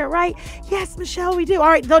want to hear it, right? Yes, Michelle, we do. All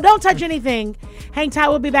right, so don't touch anything. Hang tight.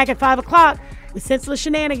 We'll be back at 5 o'clock with Senseless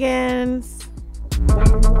Shenanigans.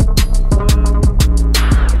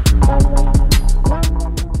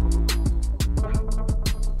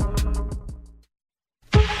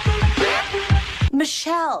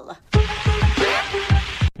 Michelle.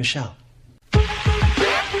 Michelle.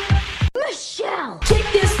 Michelle. Kick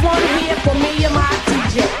this one here for me and my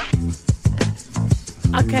DJ.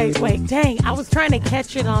 Okay, wait, dang, I was trying to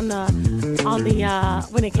catch it on the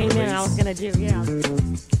when it came in. I was gonna do,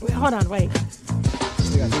 Wait, hold on, wait.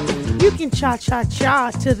 You can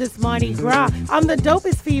cha-cha-cha to this Mardi Gras. I'm the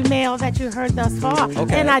dopest female that you heard thus far.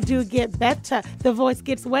 Okay. And I do get better. The voice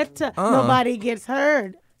gets wetter. Nobody gets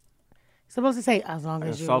heard. Supposed to say, as long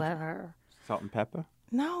as you let her. Salt and pepper.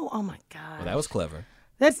 No, oh my God. Well, that was clever.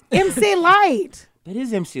 That's MC Light. That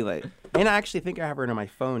is MC Light. And I actually think I have her on my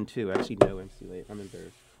phone, too. I actually know MC Light. I'm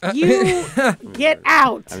embarrassed. You get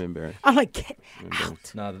out. I'm embarrassed. I'm like, get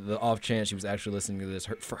out. No, the off chance she was actually listening to this.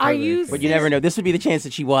 For Are her you But you never know. This would be the chance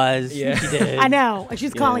that she was. Yeah. She did. I know. And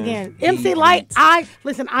she's calling in. MC Light,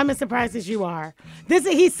 listen, I'm as surprised as you are.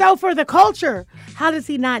 He's so for the culture. How does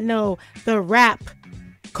he not know the rap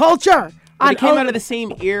culture? But it came out of the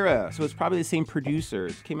same era, so it's probably the same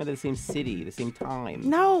producers. Came out of the same city, the same time.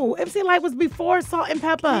 No, MC Light was before Salt and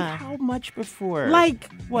Pepper. How much before? Like,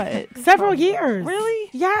 what? Several years. Really?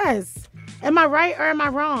 Yes. Am I right or am I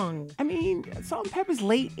wrong? I mean, Salt and Pepper's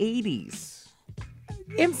late 80s.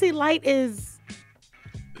 MC Light is...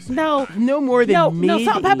 No more than mid. No,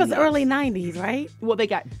 Salt and Pepper's early 90s, right? Well, they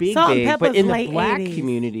got big, Salt and Pepper's but in the late black 80s.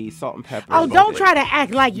 community, Salt and Pepper. Oh, don't try to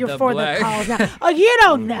act like you're The for black. the cause now. Oh, you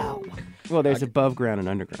don't know. Well, there's above ground and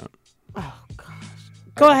underground. Oh gosh.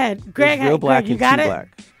 Go ahead, Greg. There's real black Greg, you and got too it.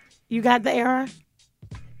 black. You got the era.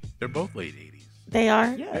 They're both late 80s. They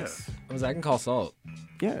are. Yes. I can call Salt.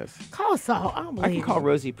 Yes. Call Saul. I don't I believe can call you.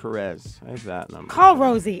 Rosie Perez. I have that number. Call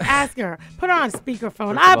Rosie. Ask her. Put her on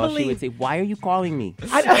speakerphone. First I of all, she would believe. say, "Why are you calling me?"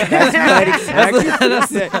 I,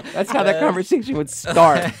 That's how that conversation would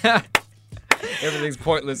start. Everything's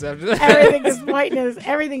pointless after that. Everything is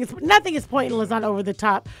pointless. Nothing is pointless on Over the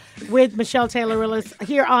Top with Michelle Taylor Willis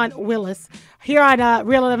here on Real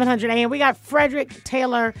 1100 AM. We got Frederick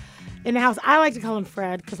Taylor in the house. I like to call him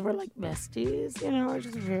Fred because we're like besties. We're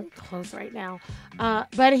just very close right now.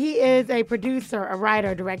 But he is a producer, a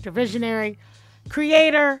writer, director, visionary,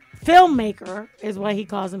 creator, filmmaker is what he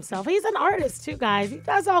calls himself. He's an artist too, guys. He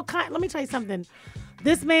does all kinds. Let me tell you something.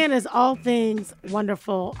 This man is all things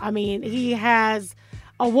wonderful. I mean, he has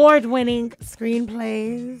award-winning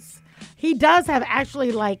screenplays. He does have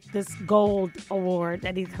actually like this gold award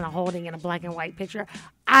that he's kind of holding in a black and white picture.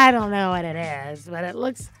 I don't know what it is, but it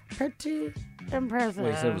looks pretty impressive.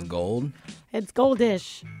 Wait, you said it was gold? It's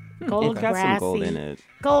goldish. Gold, It's got brassy. some gold in it.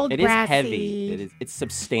 Gold, It is brassy. heavy. It's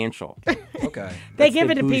substantial. Okay. They That's give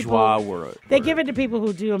the it to bourgeois people. word. They give it to people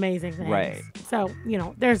who do amazing things. Right. So,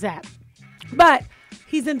 there's that. But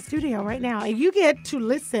he's in studio right now, and you get to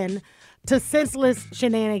listen to Senseless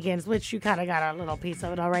Shenanigans, which you kind of got a little piece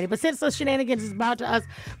of it already. But Senseless Shenanigans is brought to us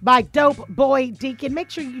by Dope Boy Deacon. Make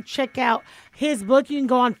sure you check out his book. You can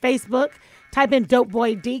go on Facebook, type in Dope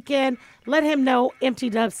Boy Deacon. Let him know Empty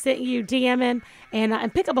Dub sent you, DM him,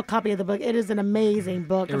 and pick up a copy of the book. It is an amazing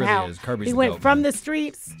book. It of really how is. Kirby's he a went dope from man. the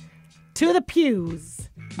streets to the pews.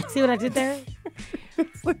 See what I did there?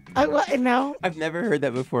 No. I've never heard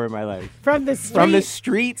that before in my life. From the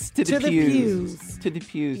streets to the pews. To the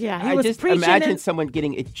pews. Yeah, he I was just preaching imagine in- someone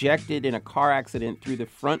getting ejected in a car accident through the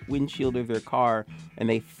front windshield of their car, and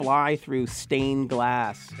they fly through stained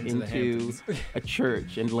glass Into the into Hamptons. a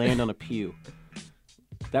church and land on a pew.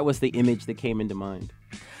 That was the image that came into mind.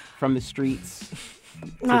 From the streets to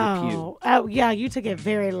the pew. Oh, yeah, you took it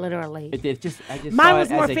very literally. I just Mine saw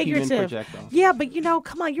was it more as a human figurative. projectile. Yeah, but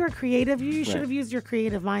come on, you're a creative. You should Right. have used your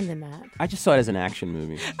creative mind in that. I just saw it as an action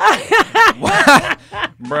movie.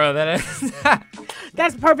 Bro, that is.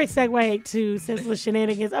 That's a perfect segue to Senseless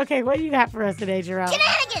Shenanigans. Okay, what do you got for us today, Jerome?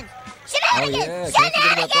 Oh, yeah. Can't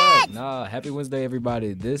forget about that. Nah, happy Wednesday,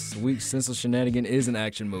 everybody. This week's Senseless Shenanigan is an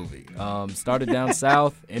action movie. Started down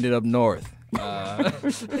south, ended up north.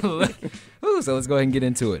 So let's go ahead and get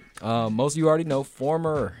into it. Most of you already know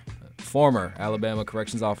former Alabama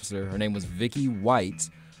corrections officer. Her name was Vicky White.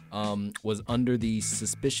 Was under the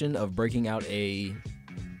suspicion of breaking out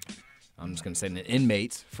I'm just going to say an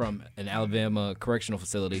inmate from an Alabama correctional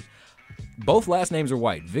facility. Both last names are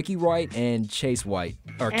White. Vicky White and Chase White.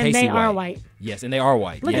 Or And Casey they White. are white. Yes, and they are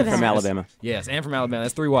white. Look yes. at that. From Alabama. Yes, and from Alabama.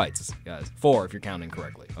 That's 3 whites, guys. 4 if you're counting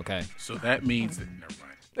correctly, okay? So that means that,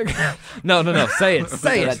 never mind. No. Say it. So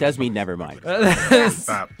Say that it. does mean never mind.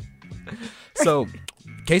 Stop. So,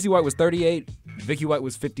 Casey White was 38. Vicky White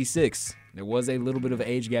was 56. There was a little bit of an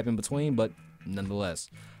age gap in between, but nonetheless.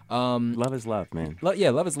 Love is love, man.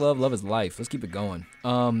 Love is love, love is life. Let's keep it going.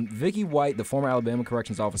 Vicky White, the former Alabama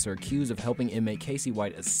corrections officer accused of helping inmate Casey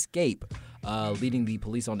White escape, leading the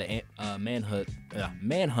police on the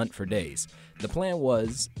manhunt for days. The plan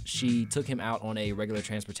was she took him out on a regular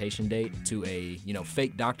transportation date to a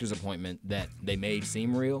fake doctor's appointment that they made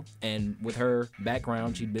seem real. And with her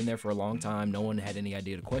background, she'd been there for a long time. No one had any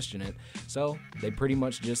idea to question it. So they pretty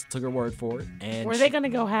much just took her word for it. And Were they going to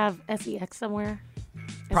go have SEX somewhere? Is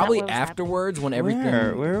that probably what was afterwards when everything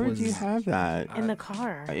Where would was, you have that? happening? In the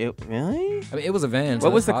car. Really? I mean, it was a van. so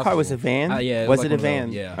What was it's the car? Was it a possible. van? Yeah. Was like it a one of van?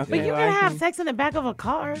 those, Yeah. Okay. But you well, can I have can- sex in the back of a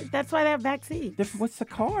car. That's why they have back seats. What's the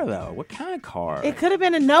car though? What kind of car? It could have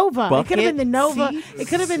been a Nova. It could have been the Bucket Nova. seats? It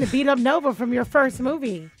could have been the beat up Nova from your first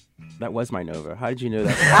movie. That was my Nova. How did you know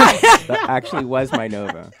that? That actually was my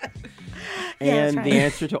Nova. Yeah, that's And right. the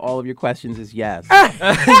answer to all of your questions is yes.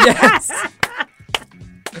 Yes.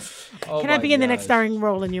 Oh Can I my be in the next gosh. starring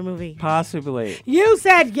role in your movie? Possibly. You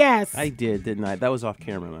said yes. I did, didn't I? That was off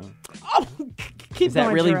camera, though. Oh, keep Is that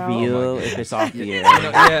going, really Jerome. real if it's off the air?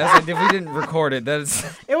 Yeah, it's like if we didn't record it, that's.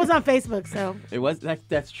 It was on Facebook, so It was.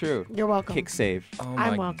 That's true. you're welcome. Kick save. Oh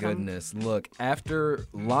I'm my welcome. goodness! Look, after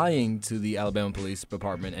lying to the Alabama Police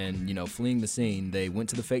Department and fleeing the scene, they went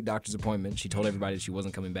to the fake doctor's appointment. She told everybody that she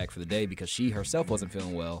wasn't coming back for the day because she herself wasn't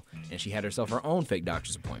feeling well, and she had herself her own fake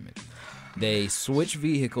doctor's appointment. They switched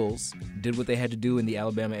vehicles, did what they had to do in the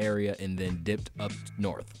Alabama area, and then dipped up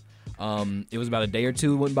north. It was about a day or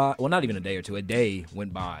two went by. Well, not even a day or two. A day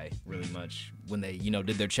went by, really much, when they, did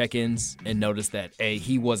their check-ins and noticed that A,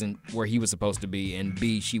 he wasn't where he was supposed to be, and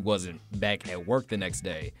B, she wasn't back at work the next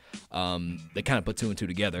day. They kind of put two and two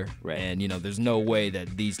together, Right. and there's no way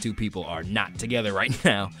that these two people are not together right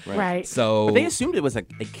now. Right. So, But they assumed it was a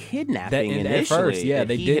kidnapping At initially. first, yeah, that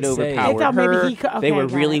they he did had say- overpowered They thought maybe her. he could- They okay, were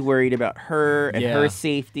got really it. worried about her and Yeah. her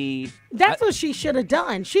safety. That's what she should have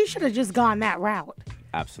done. She should have just gone that route.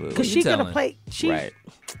 Absolutely. Because you she could have telling? played. Right.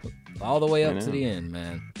 all the way up I to know. the end,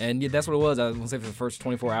 man. And that's what it was. I was going to say for the first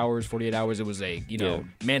 24 hours, 48 hours, it was a,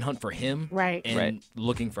 manhunt for him. Right. And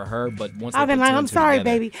looking for her. But once I've they been put like, two I'm and two sorry,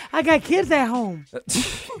 together- baby. I got kids at home.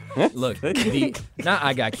 Look, not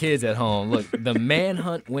I got kids at home. Look, the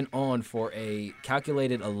manhunt went on for a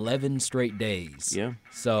calculated 11 straight days. Yeah.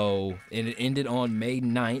 So it ended on May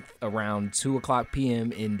 9th around 2 o'clock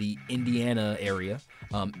p.m. in the Indiana area,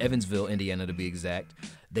 Evansville, Indiana to be exact.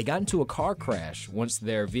 They got into a car crash once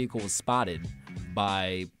their vehicle was spotted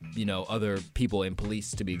by, other people and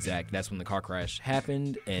police to be exact. That's when the car crash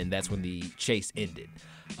happened, and that's when the chase ended.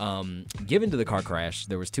 Given to the car crash,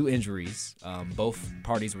 there was 2 injuries. Both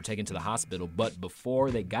parties were taken to the hospital, but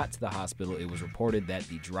before they got to the hospital, it was reported that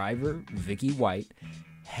the driver, Vicky White,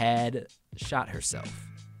 had shot herself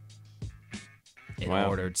in Wow.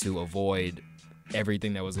 order to avoid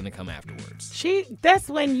everything that was going to come afterwards. That's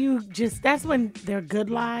when they're good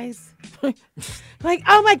lies. Like,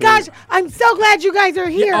 oh my gosh, I'm so glad you guys are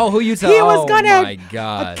here. Oh, who you tell? He was Oh gonna my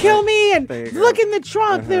God. kill me, and There you go. look in the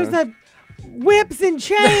trunk. There's a whips and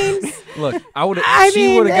chains. Look, I she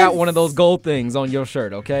mean, would have got that's- one of those gold things on your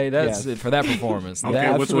shirt, okay? That's Yes. it for that performance. Okay,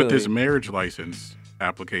 That- what's with this absolutely. marriage license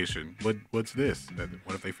application? What's this?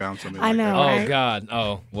 What if they found something I like know. that? Oh right? God!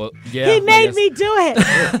 Oh well, yeah. He I made guess. me do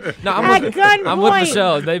it. No, at I'm with gunpoint.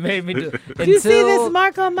 Michelle. They made me do. Do you see this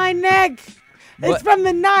mark on my neck? It's But- from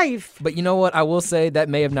the knife. But you know what? I will say that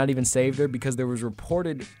may have not even saved her because there was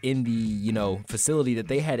reported in the facility that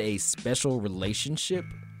they had a special relationship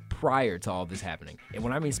prior to all this happening. And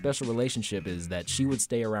when I mean special relationship is that she would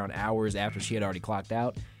stay around hours after she had already clocked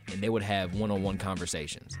out, and they would have one-on-one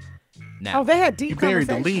conversations. Now, Oh, they had deep You buried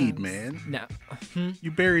the conversations. lead, man. now, You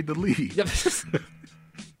buried the lead.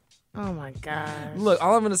 Oh my god. look,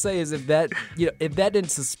 all I'm gonna say is if that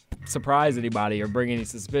didn't surprise anybody or bring any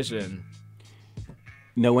suspicion,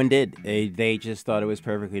 No one did. They just thought it was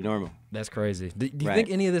perfectly normal. that's crazy. Do you Right. think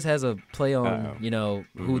any of this has a play on, Uh-oh.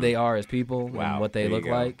 who they are as people and what they there you look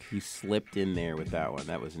go. like? You slipped in there with that one.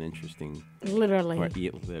 That was an interesting. Literally. Yeah,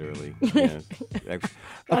 literally. Yeah. Of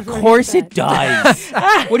That's what he course said. it does.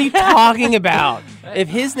 What are you talking about? If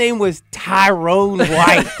his name was Tyrone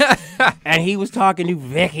White and he was talking to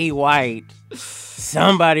Vicky White,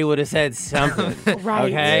 somebody would have said something.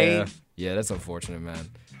 Right. Okay? Yeah, that's unfortunate, man.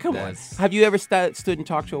 Come That's- on. Have you ever stood and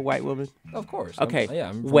talked to a white woman? Of course. Okay.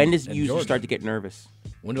 I'm when from- does in you usually Georgia. start to get nervous?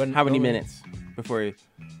 When do I How many know- minutes before you,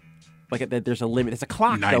 there's a limit. There's a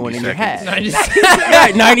clock 90 going in your seconds. head.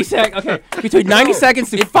 Right, 90 seconds. Okay. Between 90 seconds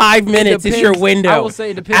to 5 minutes is your depends. window. I will say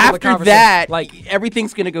it depends on the After conversation. that, Like-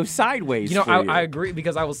 everything's going to go sideways. for you. I agree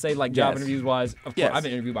because I will say like job Yes. interviews wise, of course, Yes. I've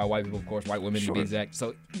been interviewed by white people, of course, white women to be Sure. exact.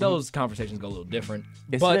 So those conversations go a little different.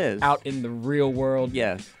 Yes, but it is. out in the real world,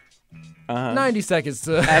 Yes. Uh-huh. 90 seconds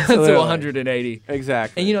to, Absolutely. to 180.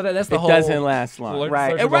 Exactly. And you know that's the it whole. doesn't last long. Well,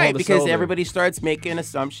 Right. search of Right. the Because shoulder. everybody starts making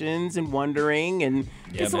assumptions and wondering and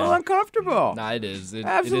it's a man. little uncomfortable. Nah, it is. It is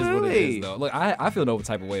what it Absolutely. is, though. Look, I feel no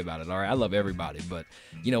type of way about it, all right? I love everybody, but,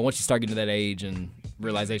 once you start getting to that age and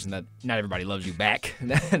realization that not everybody loves you back,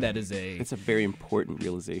 that is a... It's a very important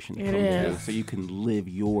realization to It come to is. so you can live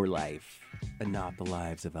your life and not the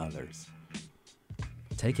lives of others.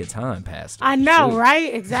 Take your time, Pastor. I know, Shoot.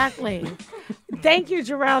 right? Exactly. Thank you,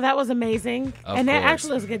 Jarrell. That was amazing. Of and that course.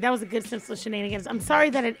 actually was good. That was a good sense of shenanigans. I'm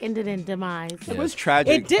sorry that it ended in demise. It was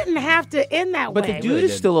tragic. It didn't have to end that but way. the dude really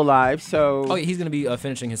is did. still alive, so Oh, yeah, he's going to be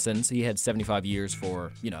finishing his sentence. He had 75 years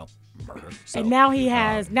for, murder. So, and now he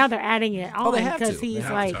has. Now they're adding it on they have because to. he's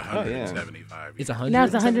Now like. it's 175. it's 100. Now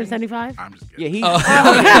it's 175. I'm just yeah, kidding. he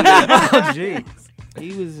Oh, jeez.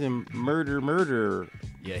 he was in murder.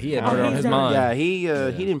 Yeah, he had Oh, murder on he's his done. mind. Yeah,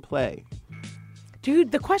 he didn't play.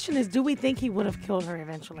 Dude, the question is, do we think he would have killed her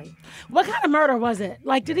eventually? What kind of murder was it?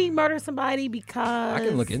 Like, did he murder somebody because? I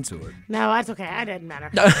can look into it. No, that's okay. It didn't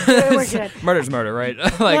matter. We're good. Murder's murder, right?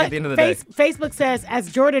 Like at the end of the day. Facebook says,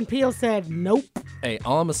 as Jordan Peele said, nope, Hey,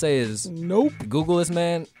 all I'm going to say is nope. Google this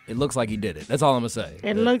man. It looks like he did it. That's all I'm going to say.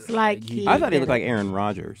 It looks like he. I thought he did looked like Aaron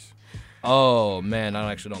Rodgers. Oh, man.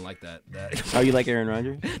 I actually don't like that. Oh, you like Aaron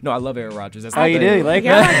Rodgers? No, I love Aaron Rodgers. That's Oh, the you thing. do? You like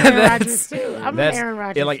Yeah, I like that? Aaron That's- Rodgers too. I'm an That's- Aaron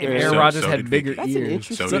Rodgers. Yeah, like if fan. Aaron So- Rodgers so had did bigger Vicky. That's an ears.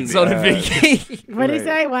 interesting- So did So did Vicky. Vicky. What did he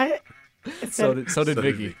Right. say? What? So did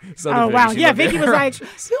Vicky. Oh, wow. Yeah, Vicky was like,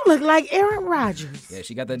 you look like Aaron Rodgers. Yeah,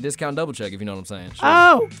 she got that discount double check, if you know what I'm saying.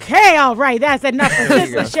 Sure. Okay, all right. That's enough of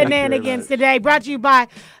this shenanigans today. Brought to you by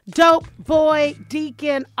Dope Boy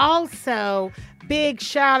Deacon. Also, big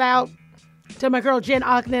shout out to my girl Jen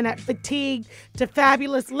Ockman at Fatigued to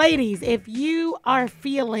Fabulous Ladies. If you are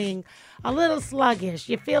feeling a little sluggish,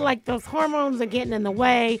 you feel like those hormones are getting in the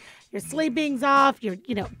way, your sleeping's off, you're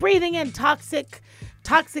breathing in toxic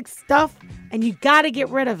stuff, and you got to get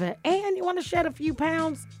rid of it, and you want to shed a few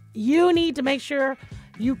pounds, you need to make sure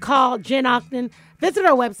you call Jen Ockman. Visit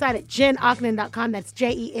our website at jenockman.com. That's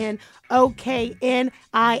JenOknin.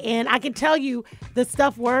 I can tell you the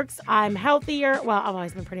stuff works. I'm healthier. Well, I've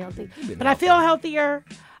always been pretty healthy, but I feel healthier,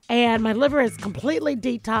 and my liver is completely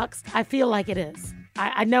detoxed. I feel like it is.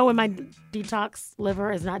 I know when my detox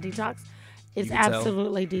liver is not detox. It's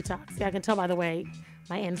absolutely detox. Yeah, I can tell by the way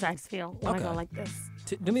my insides feel when I go like this.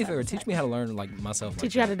 Do me a favor. Teach me how to learn like myself.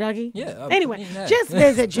 Teach you how to Dougie? Yeah. Anyway, just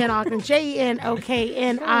visit Jen Ockman,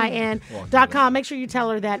 JenOknin.com. Make sure you tell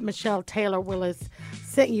her that Michelle Taylor Willis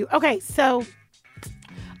sent you. Okay, so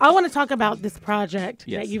I want to talk about this project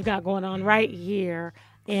that you've got going on right here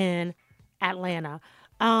in Atlanta.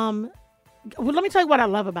 Well, let me tell you what I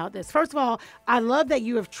love about this. First of all, I love that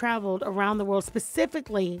you have traveled around the world,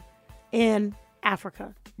 specifically in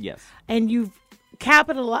Africa. Yes. And you've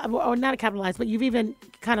capitalized, or not capitalized, but you've even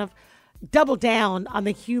kind of doubled down on the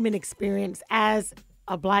human experience as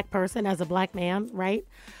a black person, as a black man, right?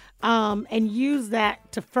 And use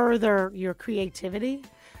that to further your creativity.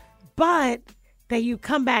 But that you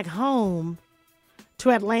come back home to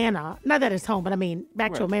Atlanta, not that it's home, but I mean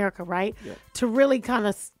back to America, right? Yeah. To really kind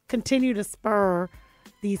of continue to spur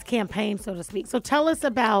these campaigns, so to speak. So tell us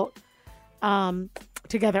about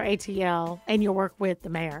Together ATL and your work with the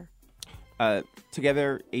mayor.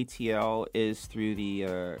 Together ATL is through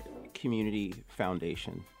the Community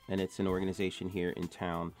Foundation, and it's an organization here in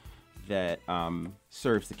town that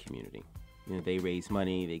serves the community. They raise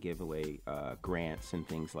money, they give away grants and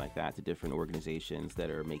things like that to different organizations that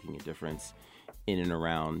are making a difference in and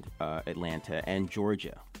around Atlanta and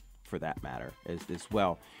Georgia, for that matter, as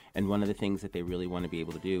well. And one of the things that they really want to be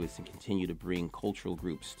able to do is to continue to bring cultural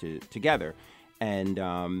groups together.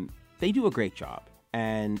 And they do a great job.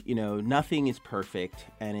 And, nothing is perfect,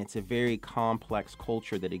 and it's a very complex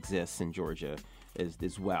culture that exists in Georgia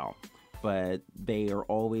as well. But they are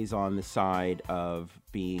always on the side of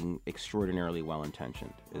being extraordinarily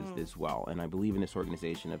well-intentioned as well. And I believe in this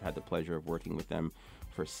organization. I've had the pleasure of working with them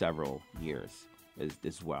for several years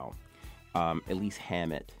as well. Elise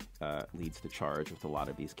Hammett leads the charge with a lot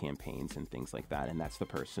of these campaigns and things like that, and that's the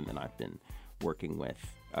person that I've been working with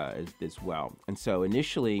as well. And so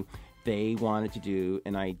initially, they wanted to do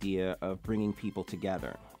an idea of bringing people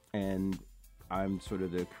together, and I'm sort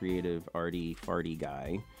of the creative, arty, farty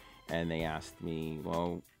guy, and they asked me,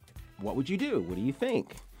 well, what would you do? What do you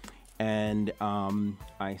think? And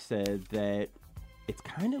I said that it's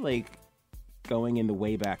kind of like going in the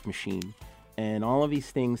Wayback Machine. And all of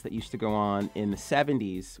these things that used to go on in the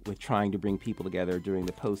 70s with trying to bring people together during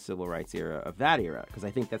the post-civil rights era of that era, because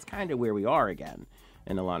I think that's kind of where we are again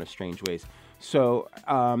in a lot of strange ways. So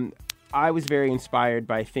I was very inspired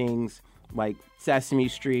by things like Sesame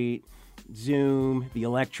Street, Zoom, The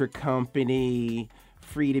Electric Company,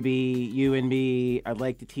 Free to Be, You and Me, I'd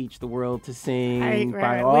Like to Teach the World to Sing,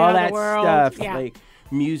 by all that stuff. Yeah. Like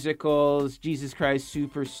musicals, Jesus Christ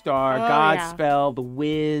Superstar, Godspell, The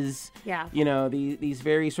Wiz. Yeah. These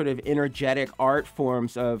very sort of energetic art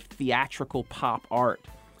forms of theatrical pop art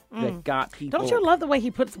that got people. Don't you love the way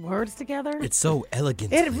he puts words together? It's so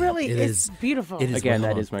elegant. It really is beautiful. It is, again,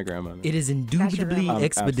 that is my grandmother. It is indubitably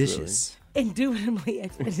expeditious. Indubitably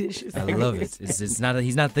expeditious. I love it. It's not.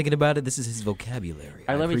 He's not thinking about it. This is his vocabulary.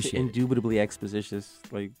 I love it. Indubitably expeditious.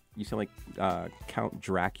 Like you sound like Count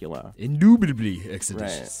Dracula. Indubitably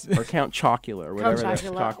expeditious. Right. Or Count Chocula, or whatever. Count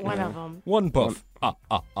Chocula, one of them. One puff.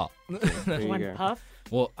 One puff.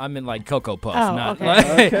 Well, I'm in like Cocoa Puff. Oh, not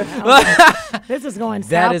okay. Okay. This is going south.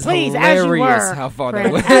 That is Please, hilarious as you were, how far Fred,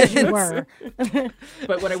 that went. As you were.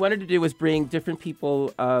 But what I wanted to do was bring different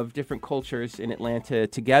people of different cultures in Atlanta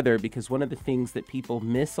together, because one of the things that people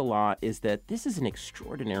miss a lot is that this is an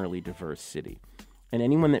extraordinarily diverse city. And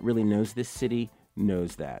anyone that really knows this city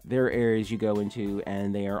knows that. There are areas you go into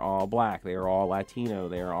and they are all black, they are all Latino,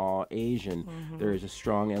 they are all Asian. Mm-hmm. There is a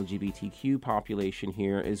strong LGBTQ population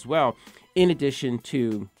here as well, in addition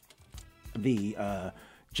to the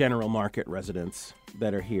general market residents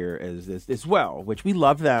that are here as well, which we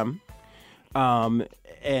love them.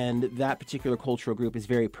 And that particular cultural group is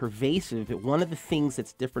very pervasive. But one of the things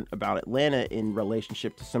that's different about Atlanta in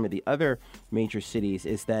relationship to some of the other major cities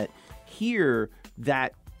is that here,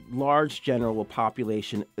 that large general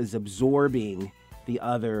population is absorbing the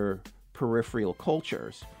other peripheral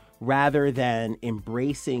cultures rather than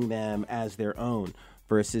embracing them as their own.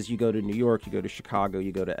 Versus you go to New York, you go to Chicago,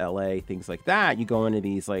 you go to LA, things like that. You go into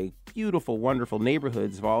these like beautiful, wonderful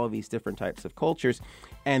neighborhoods of all of these different types of cultures,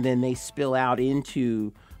 and then they spill out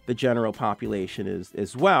into the general population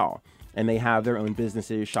as well. And they have their own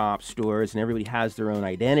businesses, shops, stores, and everybody has their own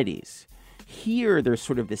identities. Here, there's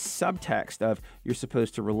sort of this subtext of you're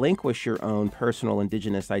supposed to relinquish your own personal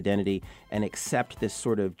indigenous identity and accept this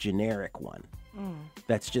sort of generic one.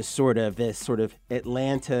 That's just sort of this sort of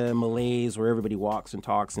Atlanta malaise where everybody walks and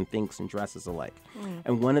talks and thinks and dresses alike.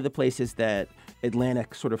 And one of the places that Atlanta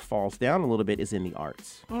sort of falls down a little bit is in the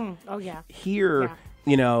arts. Oh, yeah. Here,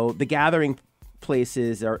 you know, the gathering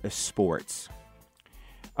places are sports.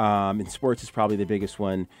 And sports is probably the biggest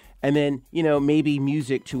one. And then, you know, maybe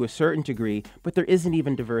music to a certain degree, but there isn't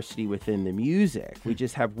even diversity within the music. We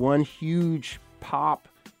just have one huge pop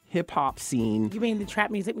hip-hop scene. You mean the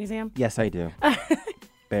Trap Music Museum? Yes, I do.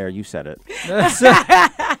 Bear, you said it.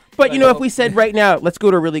 But, you know, if we said right now, let's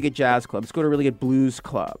go to a really good jazz club, let's go to a really good blues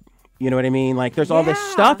club. You know what I mean? Like, there's all this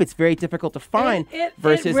stuff. It's very difficult to find.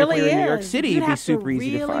 Versus really if we were in New York City, it'd be super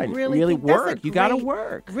easy to find. Really work. You got to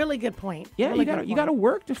work. Really good point. Yeah, really you got to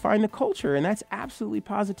work to find the culture, and that's absolutely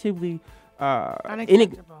positively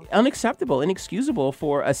unacceptable, inexcusable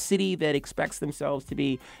for a city that expects themselves to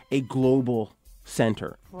be a global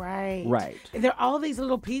center. Right. There are all these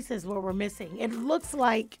little pieces where we're missing. It looks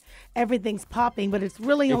like everything's popping, but it's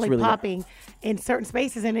really only popping in certain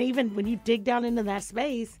spaces. And even when you dig down into that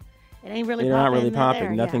space, it ain't really popping. Not really popping.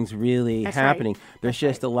 There. Nothing's really happening. Right. There's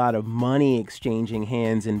just a lot of money exchanging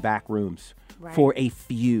hands in back rooms for a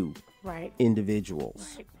few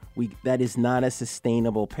individuals. That is not a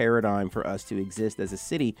sustainable paradigm for us to exist as a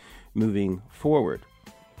city moving forward.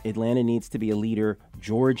 Atlanta needs to be a leader.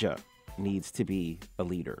 Georgia needs to be a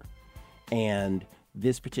leader. And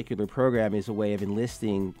this particular program is a way of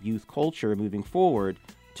enlisting youth culture moving forward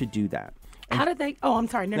to do that. How did they? Oh, I'm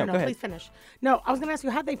sorry. No, go ahead. Please finish. No, I was going to ask you,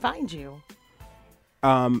 how'd they find you?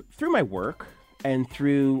 Through my work and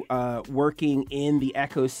through working in the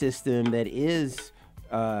ecosystem that is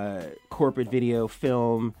corporate video,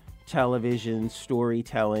 film, television,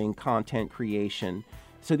 storytelling, content creation.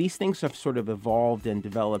 So these things have sort of evolved and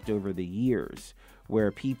developed over the years,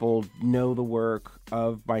 where people know the work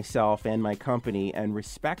of myself and my company and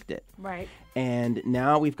respect it. Right. And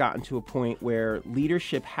now we've gotten to a point where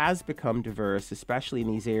leadership has become diverse, especially in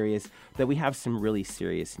these areas, that we have some really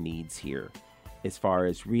serious needs here as far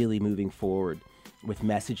as really moving forward with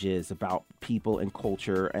messages about people and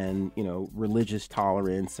culture and, you know, religious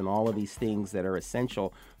tolerance and all of these things that are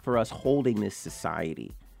essential for us holding this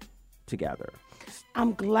society together.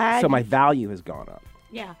 I'm glad. So my value has gone up.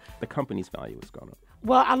 Yeah. The company's value has gone up.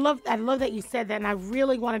 Well, I love that you said that, and I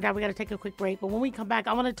really wanted that. We got to take a quick break, but when we come back,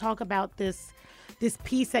 I want to talk about this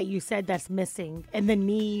piece that you said that's missing and the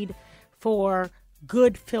need for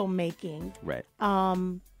good filmmaking. Right.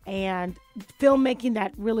 And filmmaking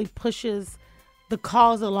that really pushes the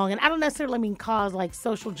cause along. And I don't necessarily mean cause like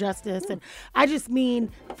social justice, and I just mean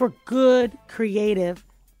for good creative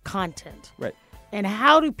content. Right. And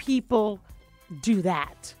how do people do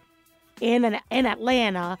that in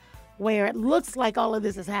Atlanta, where it looks like all of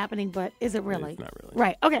this is happening, but is it really? It's not really.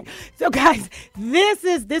 Right. Okay. So guys, this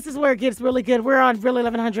is where it gets really good. We're on Really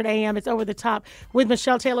 1100 AM. It's Over the Top with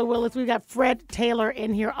Michelle Taylor Willis. We've got Fred Taylor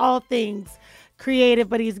in here, all things creative,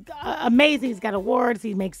 but he's amazing. He's got awards.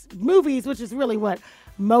 He makes movies, which is really what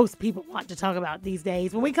most people want to talk about these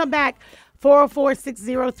days. When we come back,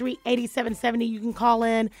 404-603-8770, you can call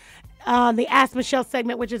in the Ask Michelle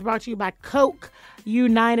segment, which is brought to you by Coke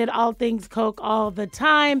United, all things Coke all the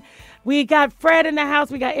time. We got Fred in the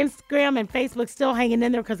house. We got Instagram and Facebook still hanging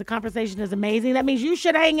in there because the conversation is amazing. That means you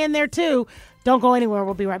should hang in there too. Don't go anywhere.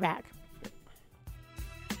 We'll be right back.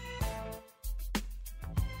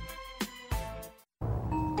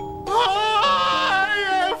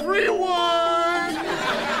 Hi, everyone!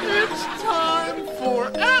 It's time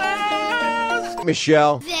for Ask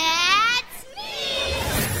Michelle.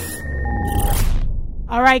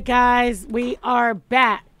 All right, guys, we are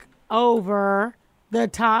back over the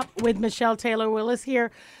top with Michelle Taylor Willis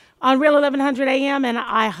here on Real 1100 AM and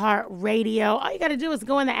iHeartRadio. All you got to do is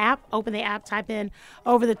go in the app, open the app, type in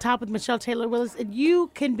Over the Top with Michelle Taylor Willis, and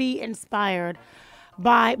you can be inspired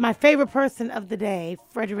by my favorite person of the day,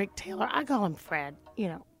 Frederick Taylor. I call him Fred, you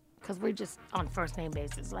know, because we're just on first name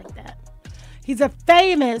basis like that. He's a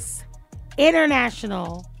famous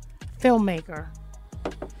international filmmaker.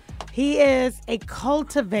 He is a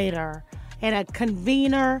cultivator and a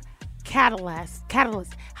convener catalyst.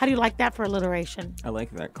 How do you like that for alliteration? I like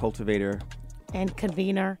that. Cultivator. And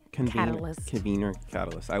convener catalyst. Convener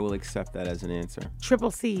catalyst. I will accept that as an answer. Triple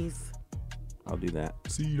C's. I'll do that.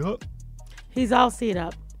 Seed up. He's all seed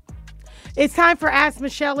up. It's time for Ask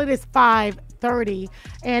Michelle. It is 5:30,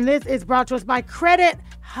 and this is brought to us by Credit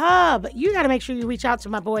Hub. You got to make sure you reach out to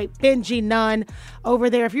my boy Benji Nunn over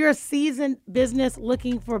there. If you're a seasoned business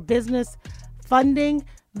looking for business funding,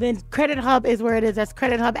 then Credit Hub is where it is. That's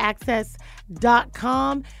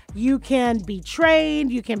credithubaccess.com. You can be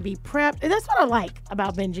trained, you can be prepped. And that's what I like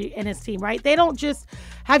about Benji and his team, right? They don't just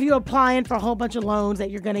have you applying for a whole bunch of loans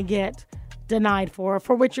that you're going to get denied for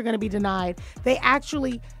which you're going to be denied. They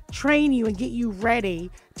actually train you and get you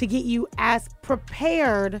ready to get you as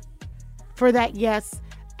prepared for that yes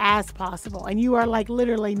as possible. And you are like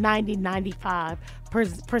literally 95%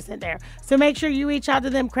 there. So make sure you reach out to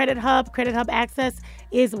them. Credit Hub Access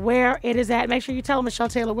is where it is at. Make sure you tell them Michelle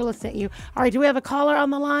Taylor Willis sent you. All right, do we have a caller on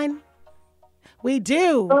the line? We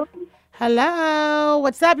do. Hello.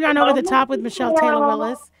 What's up? You're on Over the Top with Michelle Taylor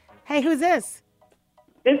Willis. Hey, who's this?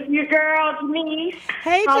 This is your girl, Denise.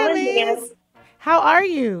 Hey, Denise. How are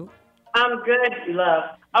you? I'm good,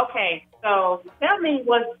 love. Okay, so tell me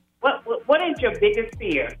what is your biggest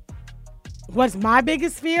fear? What's my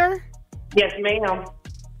biggest fear? Yes, ma'am.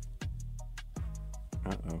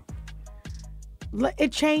 Uh-oh.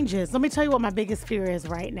 It changes. Let me tell you what my biggest fear is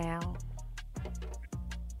right now.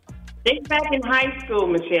 Think back in high school,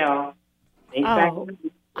 Michelle.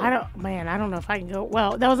 I don't know if I can go.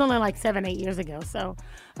 Well, that was only like 7-8 years ago, so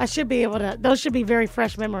I should be able to. Those should be very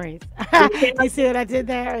fresh memories. You see what I did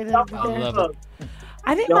there? I love it.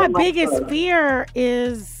 I think my biggest fear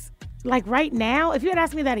is like right now. If you had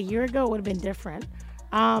asked me that a year ago, it would have been different.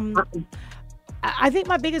 I think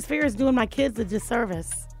my biggest fear is doing my kids a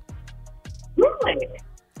disservice. Really?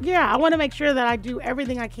 Yeah, I want to make sure that I do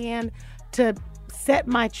everything I can to set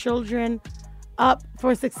my children up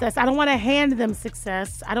for success. I don't want to hand them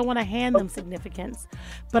success. I don't want to hand them significance,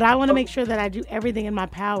 but I want to make sure that I do everything in my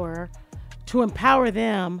power to empower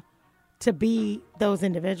them to be those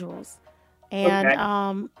individuals. And,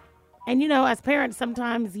 and you know, as parents,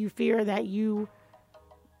 sometimes you fear that you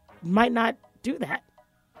might not do that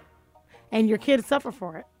and your kids suffer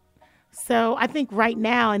for it. So I think right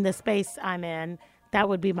now in the space I'm in, that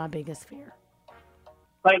would be my biggest fear.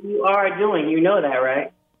 But you are doing, you know that,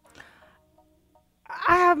 right?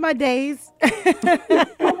 I have my days. I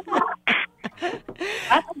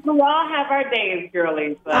think we all have our days,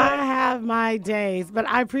 girlies. But I have my days, but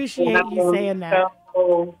I appreciate you saying that.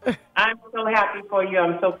 So, I'm so happy for you.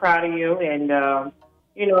 I'm so proud of you. And,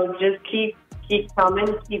 you know, just keep coming,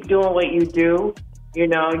 keep doing what you do. You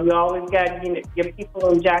know, you always got your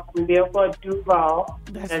people in Jacksonville for Duval.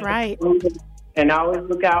 That's right. And I always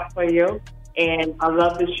look out for you. And I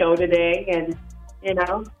love the show today. And, you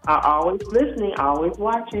know, I'm always listening, always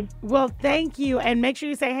watching. Well, thank you. And make sure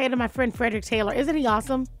you say hey to my friend Frederick Taylor. Isn't he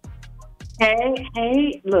awesome?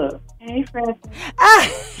 Hey, look. Hey, Fred.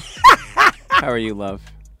 How are you, love?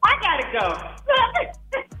 I gotta go.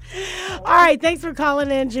 All right. Thanks for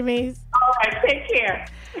calling in, Jamise. All right. Take care.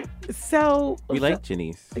 So We like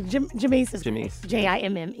Janice. Jamise is Jamise.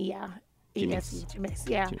 Jimme, yeah. Jamise. Jamise,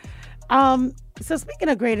 yeah. So speaking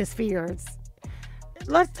of greatest fears,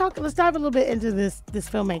 let's dive a little bit into this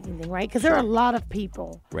filmmaking thing, right? Because there are a lot of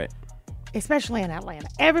people, Right. especially in Atlanta.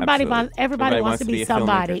 Everybody wants to be a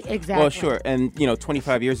somebody. filmmaker. Exactly. Well, sure. And,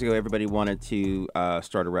 25 years ago, everybody wanted to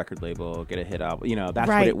start a record label, get a hit album. That's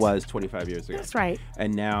what it was 25 years ago. That's right.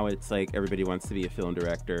 And now it's like everybody wants to be a film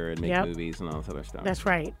director and make movies and all this other stuff. That's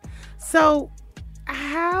right. So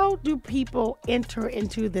how do people enter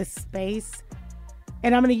into this space?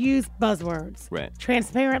 And I'm going to use buzzwords. Right.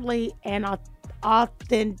 Transparently and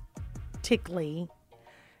authentically,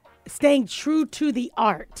 staying true to the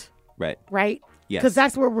art. Right. Right? Yes. Because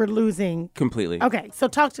that's where we're losing. Completely. Okay, so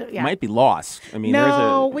talk to, Might be lost. I mean,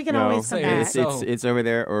 we can always come back. It's over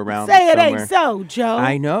there or around Say it somewhere. ain't so, Joe.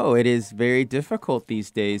 I know. It is very difficult these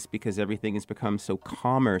days because everything has become so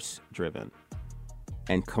commerce-driven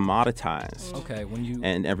and commoditized. Okay,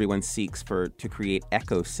 and everyone seeks to create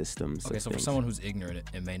ecosystems. Okay, so for someone who's ignorant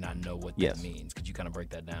and may not know what that means, could you kind of break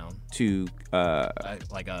that down? To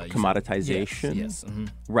commoditization? Yes. Mm-hmm.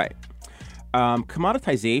 Right.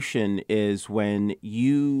 Commoditization is when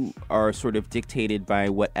you are sort of dictated by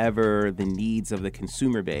whatever the needs of the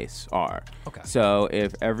consumer base are. Okay. So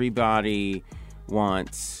if everybody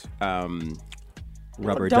wants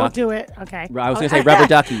rubber Don't duck. do it. Okay. I was going to say rubber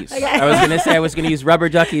duckies. Okay. I was going to use rubber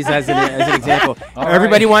duckies as an example. All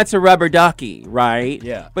Everybody right. wants a rubber ducky, right?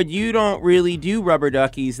 Yeah. But you don't really do rubber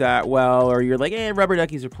duckies that well, or you're like, rubber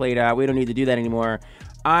duckies are played out. We don't need to do that anymore.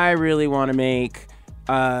 I really want to make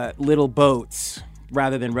little boats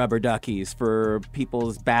rather than rubber duckies for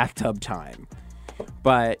people's bathtub time.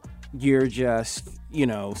 But you're just,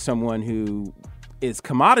 someone who is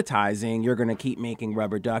commoditizing. You're going to keep making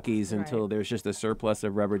rubber duckies until there's just a surplus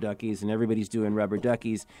of rubber duckies and everybody's doing rubber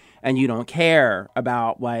duckies, and you don't care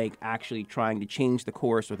about like actually trying to change the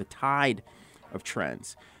course or the tide of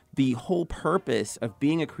trends. The whole purpose of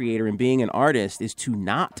being a creator and being an artist is to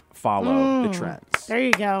not follow the trends. There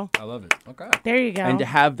you go. I love it. Okay. There you go. And to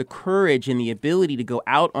have the courage and the ability to go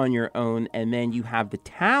out on your own, and then you have the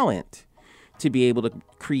talent to be able to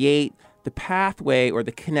create the pathway or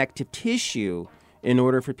the connective tissue in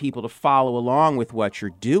order for people to follow along with what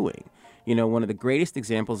you're doing. One of the greatest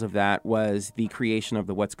examples of that was the creation of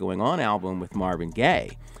the What's Going On album with Marvin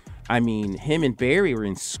Gaye. I mean, him and Barry were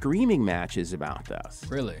in screaming matches about this.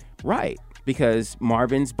 Really? Right. Because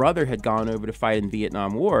Marvin's brother had gone over to fight in the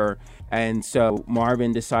Vietnam War. And so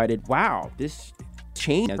Marvin decided, wow, this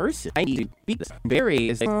changed person. I need to beat this. Barry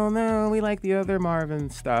is like, oh, no, we like the other Marvin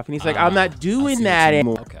stuff. And he's like, I'm not doing that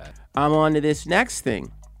anymore. Okay. I'm on to this next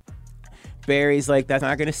thing. Barry's like, that's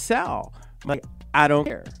not going to sell. I'm like, I don't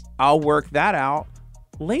care. I'll work that out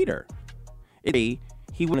later. He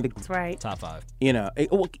wanted to. That's right. Top 5.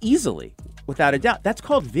 Easily, without a doubt. That's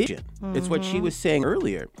called vision. It's what she was saying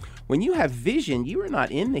earlier. When you have vision, you are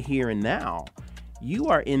not in the here and now. You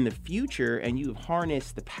are in the future, and you have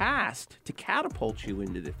harnessed the past to catapult you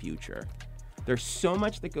into the future. There's so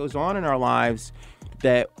much that goes on in our lives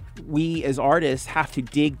that we as artists have to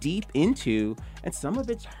dig deep into, and some of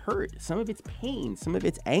it's hurt, some of it's pain, some of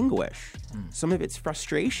it's anguish, some of it's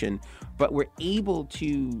frustration, but we're able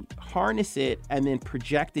to harness it and then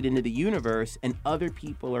project it into the universe, and other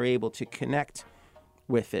people are able to connect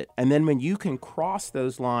with it. And then when you can cross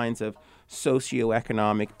those lines of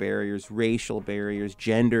socioeconomic barriers, racial barriers,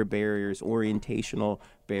 gender barriers, orientational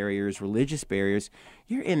barriers, religious barriers,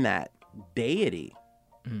 you're in that deity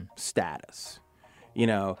status.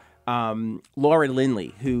 Laura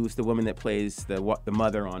Lindley, who's the woman that plays the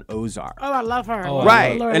mother on Ozark. Oh, I love her. Oh,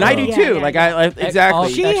 Right, Laura and I do Lindley. too. Yeah. I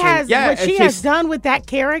exactly. She has what she has done with that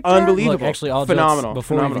character. Unbelievable. Look, actually, all Phenomenal. jokes,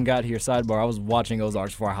 before we Phenomenal. even got here, sidebar, I was watching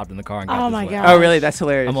Ozarks before I hopped in the car and got Oh this my way. God. Oh, really? That's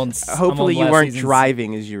hilarious. I'm on Hopefully you last weren't season's-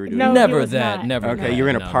 driving as you were doing No, it. he Never was that. not. Never Okay, that, you were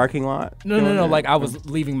in a no. parking lot? No. Like, I was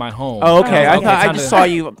leaving my home. Oh, okay. I Okay, thought I time just to- saw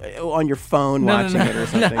you on your phone watching it or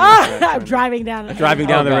something. I'm driving down. Driving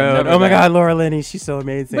down Oh, the God, road. never Oh my that. God, Laura Linney, she's so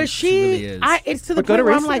amazing. But she, really is. it's to the But go point to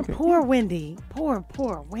where I'm Instagram. like, poor Wendy,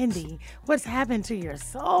 poor Wendy. What's happened to your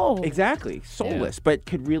soul? Exactly, soulless, but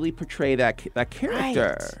could really portray that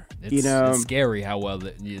character. It's scary how well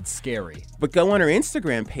it's scary. But go on her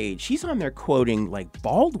Instagram page. She's on there quoting like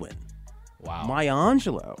Baldwin, Wow. Maya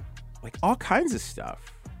Angelou, like all kinds of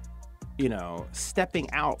stuff.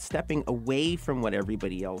 Stepping away from what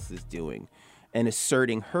everybody else is doing, and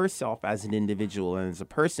asserting herself as an individual and as a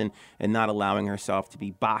person, and not allowing herself to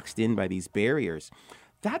be boxed in by these barriers.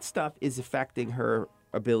 That stuff is affecting her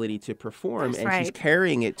ability to perform, That's and right. she's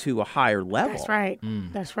carrying it to a higher level. That's right.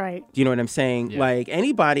 That's right. Do you know what I'm saying? Yeah. Like,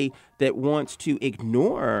 anybody that wants to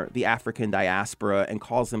ignore the African diaspora and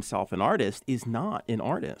calls themselves an artist is not an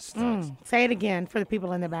artist. Say it again for the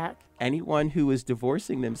people in the back. Anyone who is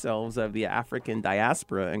divorcing themselves of the African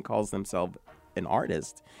diaspora and calls themselves an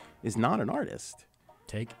artist is not an artist,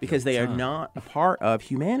 because they are not a part of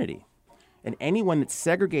humanity. And anyone that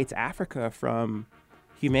segregates Africa from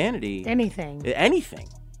humanity, Anything.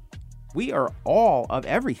 we are all of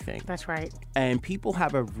everything. That's right. And people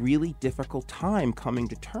have a really difficult time coming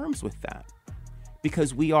to terms with that,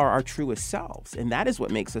 because we are our truest selves. And that is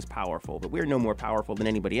what makes us powerful. But we're no more powerful than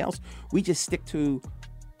anybody else. We just stick to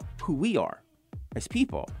who we are as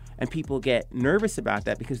people. And people get nervous about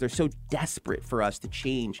that because they're so desperate for us to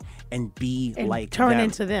change and be And like turn them.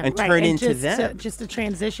 into them. And right. turn and into just them. just to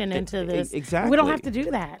transition into this. Exactly. We don't have to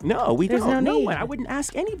do that. No, we There's don't. no need. I wouldn't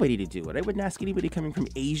ask anybody to do it. I wouldn't ask anybody coming from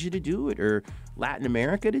Asia to do it, or Latin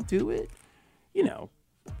America to do it.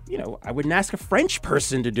 I wouldn't ask a French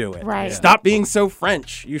person to do it. Right. Stop being so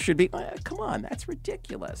French. You should be. Come on, that's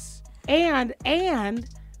ridiculous. And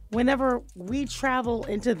whenever we travel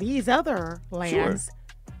into these other lands,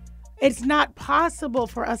 it's not possible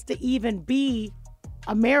for us to even be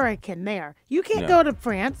American there. You can't go to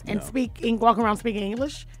France and walk around speaking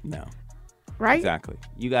English. No. Right? Exactly.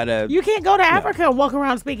 You gotta. You can't go to Africa and walk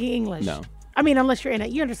around speaking English. No. I mean, unless you're in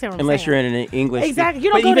it, you understand what I'm Unless saying. you're in an English. Exactly.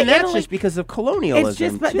 You don't but go even to that's Italy. just because of colonialism. It's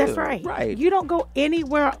just, but too. that's right. Right. You don't go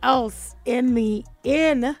anywhere else in the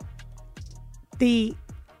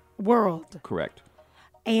world Correct.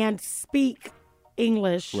 and speak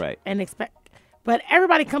English. Right. And expect, but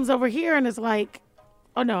everybody comes over here and is like,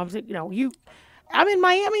 oh no, I'm in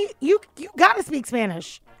Miami. You got to speak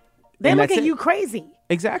Spanish. They And look that's at it. you crazy.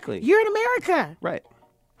 Exactly. You're in America. Right.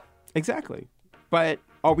 Exactly. But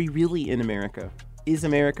are we really in America? Is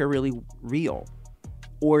America really real?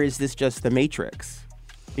 Or is this just the Matrix?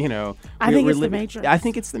 You know, I think it's the Matrix. I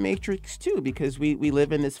think it's the Matrix too, because we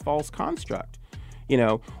live in this false construct. You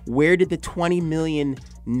know, where did the 20 million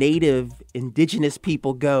native indigenous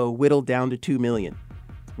people go whittled down to 2 million?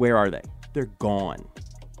 Where are they? They're gone.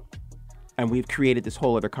 And we've created this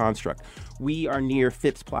whole other construct. We are near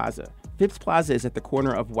Phipps Plaza. Phipps Plaza is at the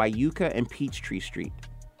corner of Wyuka and Peachtree Street.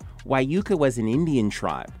 Wyuka was an Indian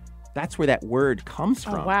tribe. That's where that word comes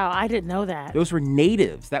from. Oh, wow. I didn't know that. Those were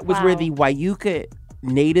natives. That was where the Wyuka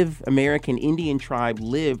Native American Indian tribe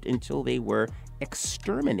lived until they were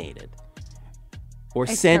exterminated or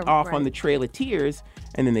sent off on the Trail of Tears,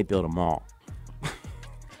 and then they built a mall.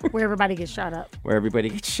 Where everybody gets shot up. Where everybody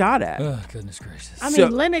gets shot at. Oh, goodness gracious. I mean,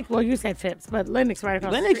 Lennox, well, you said Phipps, but Lennox right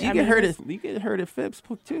across the street. You get hurt at Phipps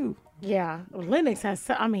too. Yeah. Lennox has,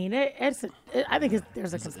 I mean, I think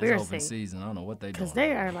there's a conspiracy. It's open season. I don't know what they do. Because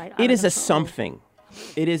they are like. It is a something.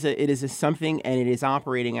 It is a something, and it is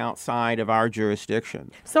operating outside of our jurisdiction.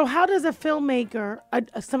 So how does a filmmaker,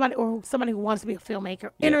 somebody who wants to be a filmmaker,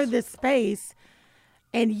 enter this space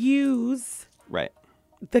and use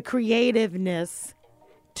the creativeness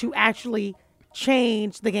to actually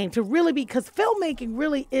change the game, to really be, because filmmaking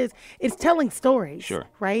really it's telling stories. Sure.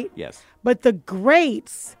 Right? Yes. But the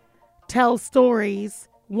greats tell stories,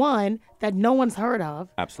 one, that no one's heard of.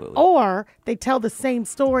 Absolutely. Or they tell the same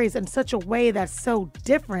stories in such a way that's so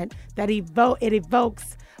different that it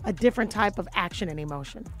evokes a different type of action and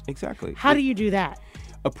emotion. Exactly. How do you do that?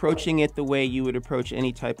 Approaching it the way you would approach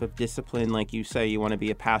any type of discipline, like you say you want to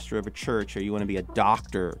be a pastor of a church, or you want to be a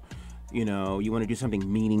doctor. You know, you want to do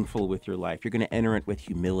something meaningful with your life. You're going to enter it with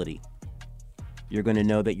humility. You're going to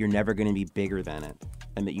know that you're never going to be bigger than it,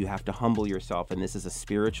 and that you have to humble yourself. And this is a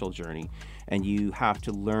spiritual journey, and you have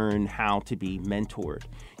to learn how to be mentored.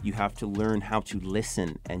 You have to learn how to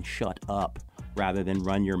listen and shut up rather than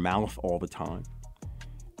run your mouth all the time.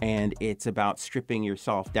 And it's about stripping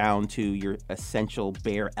yourself down to your essential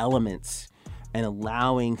bare elements and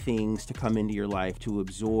allowing things to come into your life to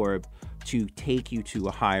absorb, to take you to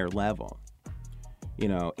a higher level. You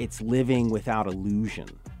know, it's living without illusion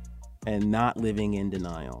and not living in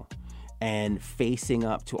denial and facing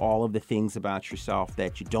up to all of the things about yourself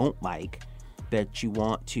that you don't like, that you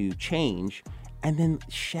want to change, and then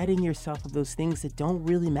shedding yourself of those things that don't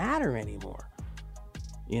really matter anymore.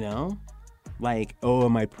 You know? Like, oh,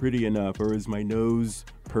 am I pretty enough? Or is my nose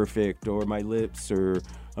perfect? Or my lips? Or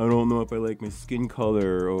I don't know if I like my skin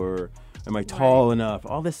color? Or am I tall enough?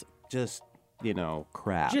 All this just,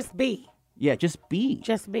 crap. Just be. Yeah, just be.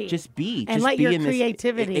 Just be. Just be. And just let be your in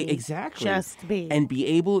creativity exactly. just be. And be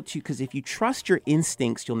able to, because if you trust your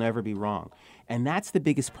instincts, you'll never be wrong. And that's the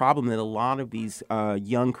biggest problem that a lot of these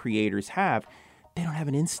young creators have. They don't have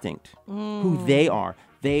an instinct who they are.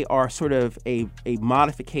 They are sort of a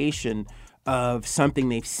modification of something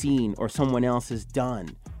they've seen or someone else has done.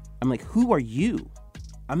 I'm like, who are you?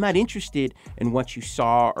 I'm not interested in what you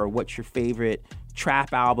saw or what your favorite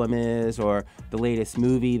trap album is or the latest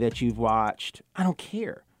movie that you've watched. I don't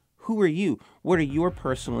care. Who are you? What are your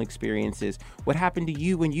personal experiences? What happened to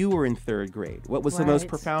you when you were in third grade? What was the most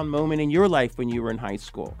profound moment in your life when you were in high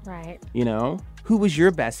school? Right. Who was your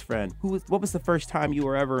best friend? What was the first time you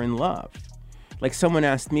were ever in love? Like someone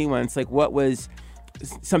asked me once, like, what was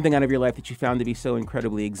something out of your life that you found to be so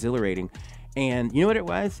incredibly exhilarating? And you know what it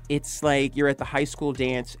was? It's like you're at the high school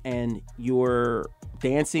dance and you're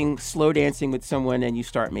slow dancing with someone, and you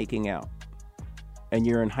start making out. And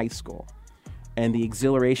you're in high school. And the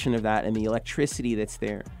exhilaration of that and the electricity that's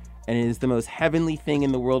there. And it is the most heavenly thing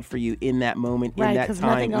in the world for you in that moment, in that time. Right, because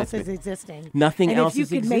nothing else is existing. Nothing else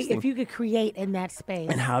is existing. If you could create in that space.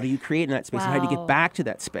 And how do you create in that space? Wow. And how do you get back to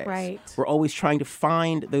that space? Right. We're always trying to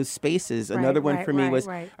find those spaces. Another one for me was,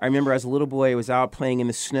 I remember as a little boy, I was out playing in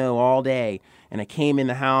the snow all day. And I came in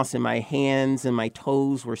the house and my hands and my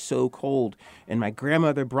toes were so cold. And my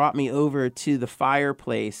grandmother brought me over to the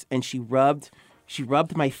fireplace and she rubbed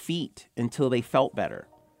my feet until they felt better.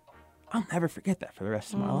 I'll never forget that for the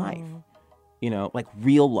rest of my life. Like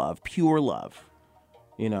real love, pure love,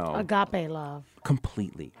 Agape love.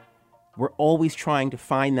 Completely. We're always trying to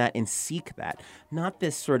find that and seek that, not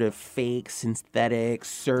this sort of fake, synthetic,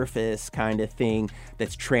 surface kind of thing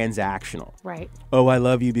that's transactional. Right. Oh, I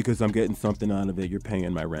love you because I'm getting something out of it. You're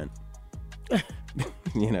paying my rent.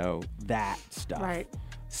 That stuff. Right.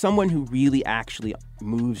 Someone who really actually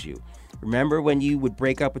moves you. Remember when you would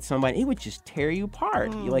break up with somebody, it would just tear you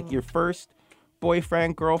apart. You like your first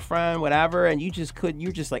boyfriend, girlfriend, whatever, and you're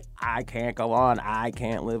just like, I can't go on. I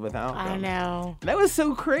can't live without them. I know. That was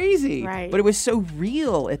so crazy. Right. But it was so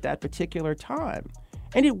real at that particular time.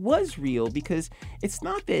 And it was real because it's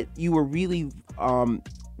not that you were really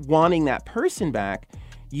wanting that person back.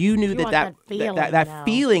 You knew that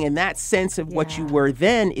feeling and that sense of what you were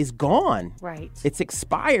then is gone. Right. It's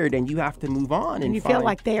expired and you have to move on. And you feel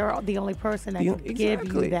like they are the only person that can give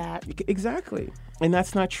you that. Exactly. And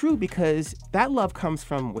that's not true because that love comes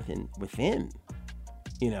from within,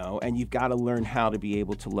 and you've got to learn how to be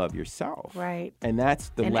able to love yourself. Right. And that's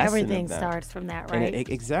the and lesson everything of that. starts from that, right?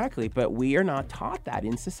 Exactly. But we are not taught that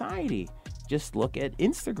in society. Just look at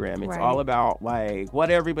Instagram. It's Right. all about like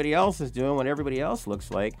what everybody else is doing, what everybody else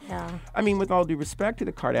looks like. Yeah. I mean, with all due respect to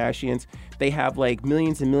the Kardashians, they have like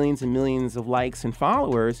millions and millions and millions of likes and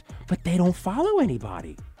followers, but they don't follow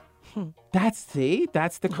anybody. That's the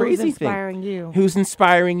crazy Who's inspiring thing. you? Who's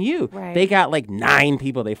inspiring you? Right. They got like 9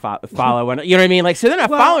 people they follow. And, you know what I mean? Like, so they're not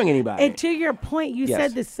following anybody. And to your point, you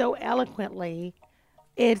said this so eloquently.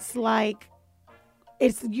 It's like,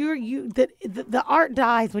 the art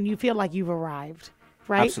dies when you feel like you've arrived,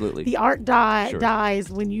 right? Absolutely. The art dies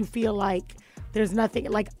when you feel like there's nothing,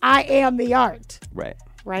 like I am the art. Right.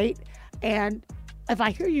 Right? And if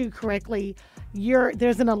I hear you correctly,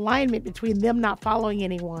 there's an alignment between them not following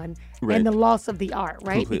anyone and the loss of the art,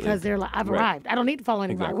 right? Completely. Because they're like, I've arrived. I don't need to follow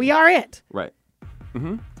anybody. Exactly. We are it. Right.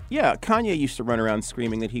 Mm-hmm. Yeah, Kanye used to run around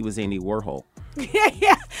screaming that he was Andy Warhol.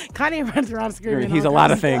 Yeah. Kanye runs around screaming. He's a lot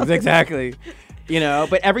of things, exactly.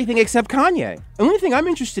 But everything except Kanye. The only thing I'm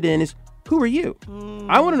interested in is, who are you?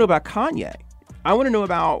 I want to know about Kanye. I want to know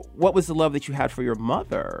about what was the love that you had for your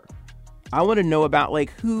mother. I want to know about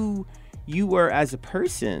like who you were as a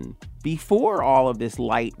person before all of this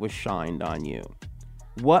light was shined on you.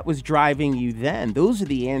 What was driving you then? Those are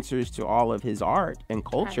the answers to all of his art and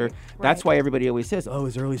culture. Right. That's why everybody always says, oh,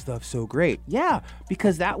 his early stuff's so great. Yeah,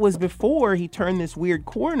 because that was before he turned this weird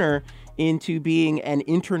corner into being an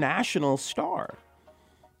international star.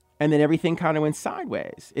 And then everything kind of went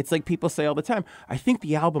sideways. It's like people say all the time, I think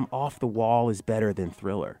the album Off the Wall is better than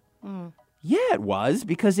Thriller. Yeah, it was,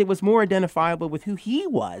 because it was more identifiable with who he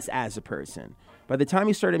was as a person. By the time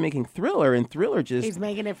he started making Thriller, and Thriller just... He's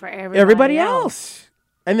making it for everybody else.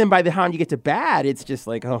 And then by the time you get to Bad, it's just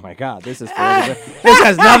like, oh my God, this is for everybody. This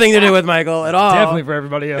has nothing to do with Michael at all. Definitely for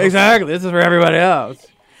everybody else. Exactly. This is for everybody else.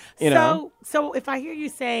 So if I hear you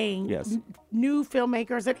saying Yes. New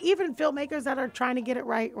filmmakers and even filmmakers that are trying to get it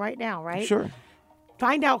right now, right? Sure.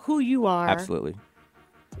 Find out who you are. Absolutely.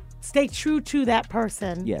 Stay true to that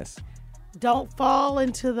person. Yes. Don't fall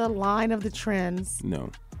into the line of the trends.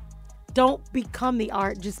 No. Don't become the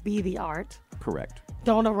art, just be the art. Correct.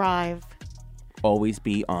 Don't arrive. Always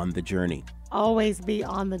be on the journey. Always be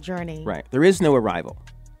on the journey. Right. There is no arrival.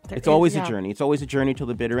 It's always a journey. It's always a journey till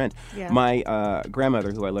the bitter end. Yeah. My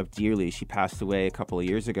grandmother, who I love dearly, she passed away a couple of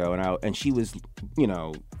years ago, and she was,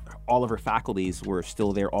 all of her faculties were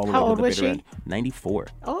still there all the way to the bitter end. 94.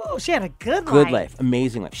 Oh, she had a good life. Good life.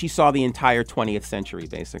 Amazing life. She saw the entire 20th century,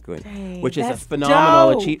 basically, Dang, which is a that's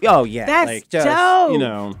phenomenal dope. achievement. Oh, yeah. That's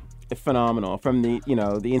dope. Phenomenal. From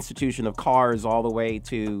the institution of cars all the way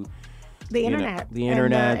to... The internet. The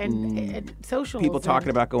internet and social. People talking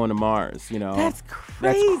about going to Mars, That's crazy.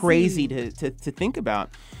 That's crazy to think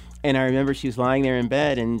about. And I remember she was lying there in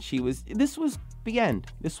bed and this was the end.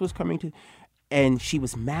 This was coming to, and she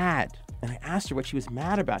was mad. And I asked her what she was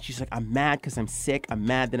mad about. She's like, I'm mad because I'm sick. I'm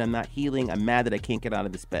mad that I'm not healing. I'm mad that I can't get out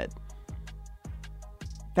of this bed.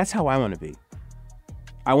 That's how I want to be.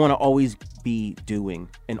 I want to always be doing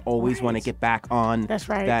and always want to get back on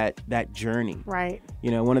that journey. Right.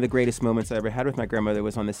 One of the greatest moments I ever had with my grandmother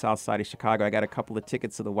was on the south side of Chicago. I got a couple of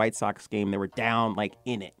tickets to the White Sox game. They were down like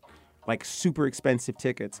in it, like super expensive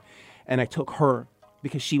tickets. And I took her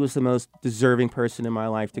because she was the most deserving person in my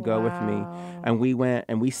life to go with me. And we went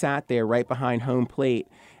and we sat there right behind home plate.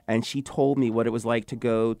 And she told me what it was like to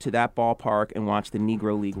go to that ballpark and watch the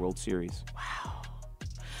Negro League World Series. Wow.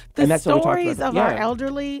 The stories of our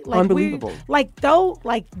elderly, like unbelievable.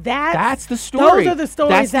 That's the story. Those are the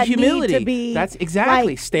stories that's that the humility. Need to be. That's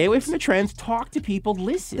exactly. Stay away from the trends. Talk to people.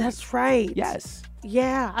 Listen. That's right. Yes.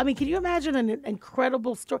 Yeah. I mean, can you imagine an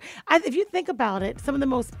incredible story? If you think about it, some of the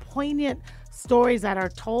most poignant stories that are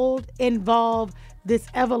told involve this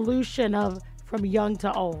evolution of from young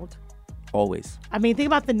to old. Always. I mean, think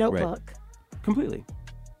about The Notebook. Completely.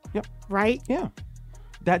 Yep. Right? Yeah.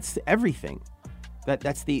 That's everything.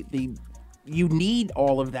 That's the you need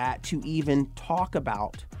all of that to even talk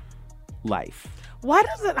about life. Why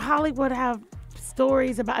doesn't Hollywood have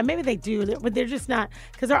stories about, and maybe they do, but they're just not,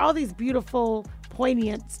 because there are all these beautiful,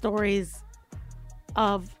 poignant stories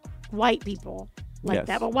of white people like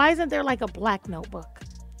that. But why isn't there like a Black Notebook?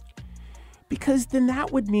 Because then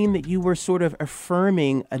that would mean that you were sort of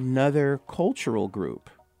affirming another cultural group.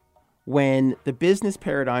 When the business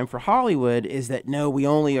paradigm for Hollywood is that, no, we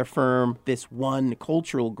only affirm this one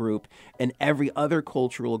cultural group and every other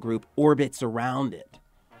cultural group orbits around it.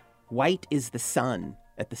 White is the sun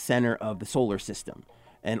at the center of the solar system,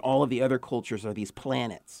 and all of the other cultures are these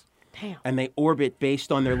planets. Damn. And they orbit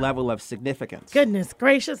based on their level of significance. Goodness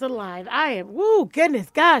gracious alive. Goodness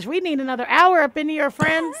gosh, we need another hour up in here,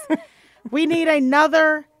 friends. We need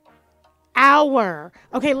another hour.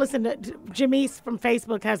 Okay, listen, Jamise from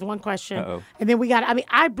Facebook has one question. Uh-oh. And then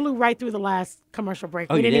I blew right through the last commercial break.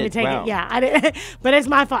 Oh, we didn't you even did? take Wow. it. Yeah, I didn't. But it's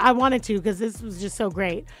my fault. I wanted to because this was just so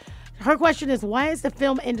great. Her question is, why is the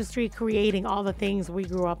film industry creating all the things we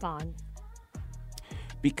grew up on?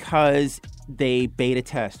 Because they beta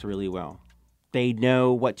test really well. They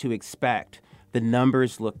know what to expect. The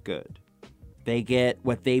numbers look good. They get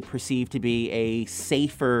what they perceive to be a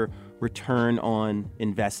safer return on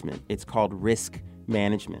investment. It's called risk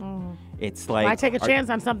management. It's like, why take a chance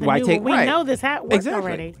on something new when we know this works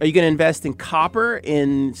already? Are you going to invest in copper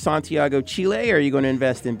in Santiago, Chile, or are you going to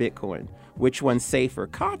invest in Bitcoin? Which one's safer?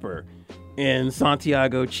 Copper in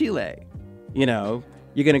Santiago, Chile. You know,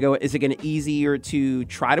 you're going to go, is it going to easier to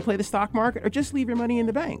try to play the stock market or just leave your money in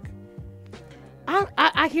the bank?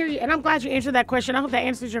 I hear you, and I'm glad you answered that question. I hope that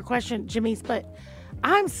answers your question, Jamise, but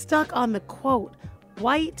I'm stuck on the quote,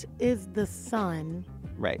 white is the sun.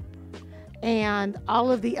 Right. And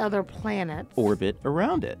all of the other planets orbit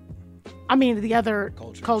around it. I mean, the other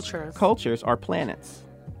cultures. Cultures are planets.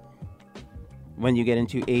 When you get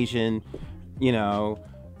into Asian, you know,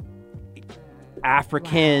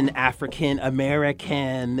 African,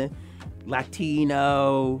 African-American,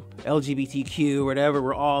 Latino, LGBTQ, whatever,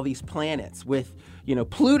 we're all these planets with, you know,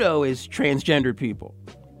 Pluto is transgendered people.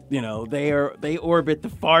 You know, they orbit the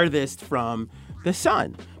farthest from the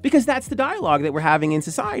sun because that's the dialogue that we're having in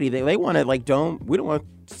society. They want to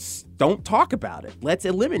don't talk about it. Let's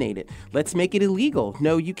eliminate it. Let's make it illegal.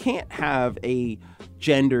 No, you can't have a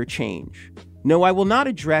gender change. No, I will not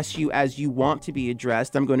address you as you want to be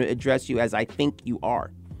addressed. I'm going to address you as I think you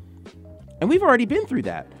are. And we've already been through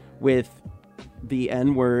that with the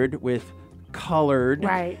N-word, with colored,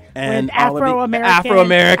 right, and with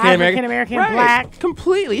Afro-American, African-American, right. Black.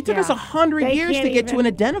 Completely. It took us 100 years to get to an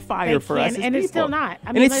identifier for us as and people. it's still not. I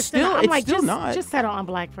and mean, it's still not. Just settle on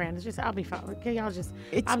Black friends. I'll be fine. Okay, y'all just.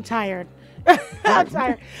 I'm tired. I'm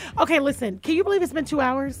tired. Okay, listen. Can you believe it's been 2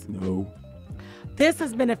 hours? No. This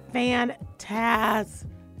has been a fantastic,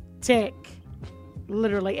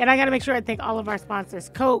 literally. And I got to make sure I thank all of our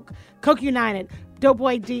sponsors: Coke United,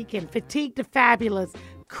 Doughboy Deacon, Fatigue to Fabulous,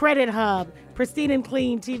 Credit Hub, Pristine and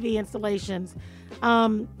Clean TV installations.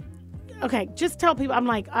 Okay, just tell people.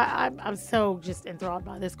 I'm so just enthralled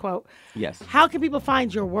by this quote. Yes. How can people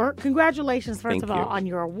find your work? Congratulations, first of all, on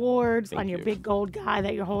your awards, Thank on your you. big gold guy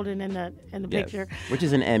that you're holding in the picture. Which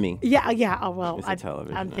is an Emmy. Yeah. Oh well, It's a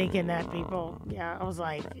television. I'm thinking that people. Yeah, I was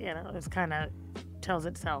like, it's kind of tells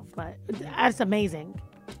itself, but that's amazing.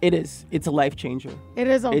 It is. It's a life changer. It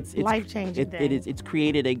is a life-changing thing. It is. It's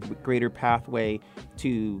created a greater pathway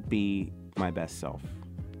to be my best self.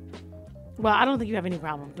 Well, I don't think you have any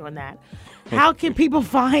problem doing that. How can people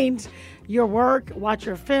find your work, watch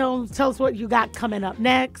your films? Tell us what you got coming up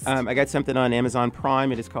next. I got something on Amazon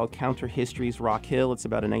Prime. It is called Counter History's Rock Hill. It's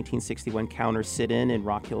about a 1961 counter sit-in in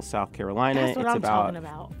Rock Hill, South Carolina. That's what I'm talking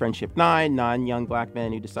about. Friendship 9 young black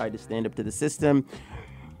men who decide to stand up to the system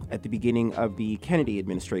at the beginning of the Kennedy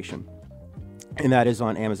administration. And that is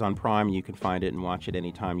on Amazon Prime. You can find it and watch it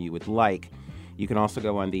anytime you would like. You can also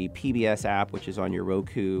go on the PBS app, which is on your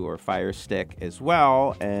Roku or Fire Stick as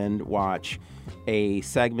well, and watch a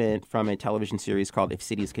segment from a television series called If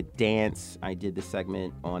Cities Could Dance. I did the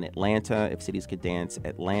segment on Atlanta, If Cities Could Dance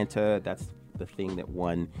Atlanta. That's the thing that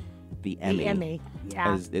won the Emmy.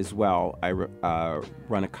 Yeah. As well. I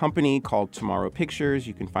run a company called Tomorrow Pictures.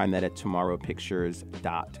 You can find that at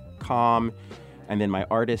tomorrowpictures.com. And then my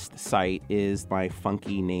artist site is my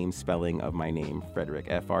funky name spelling of my name, Frederick,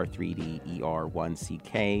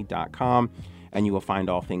 Fr3deR1cK.com. And you will find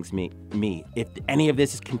all things me. If any of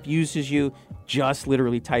this confuses you, just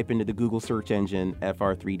literally type into the Google search engine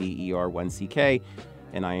Fr3deR1cK,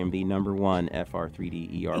 and I am the #1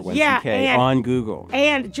 Fr3deR1cK Yeah, on Google.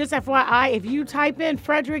 And just FYI, if you type in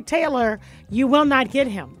Frederick Taylor, you will not get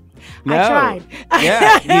him. No. I tried.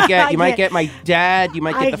 Yeah, you might get my dad. You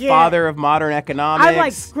might get the father of modern economics. I'm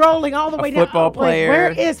like scrolling all the way down. Football player.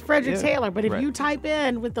 Where is Frederick Taylor? But if you type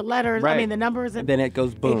in with the letters, I mean the numbers, and then it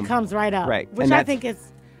goes boom. It comes right up. Right. Which I think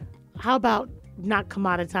is, how about not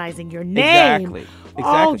commoditizing your name? Exactly.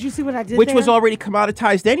 Oh, did you see what I did Which there? was already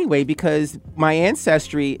commoditized anyway, because my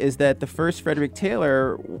ancestry is that the first Frederick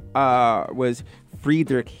Taylor was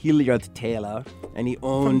Friedrich Hilliard Taylor, and he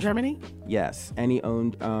owned... From Germany? Yes, and he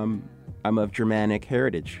owned... I'm of Germanic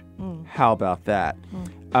heritage. How about that?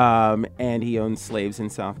 And he owned slaves in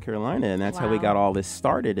South Carolina, and that's how we got all this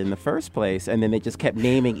started in the first place. And then they just kept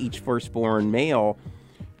naming each firstborn male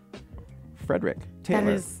Frederick Taylor.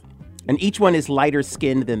 That is... And each one is lighter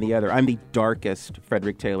skinned than the other. I'm the darkest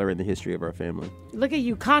Frederick Taylor in the history of our family. Look at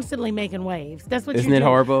you constantly making waves. That's what Isn't you're it doing.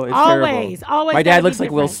 horrible? It's always, terrible. always. My dad looks like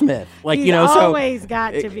Will Smith. Like, He's you know, always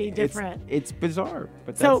got to be different. It's bizarre,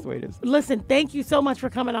 but that's the way it is. Listen, thank you so much for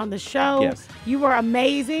coming on the show. Yes. You were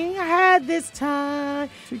amazing. I had this time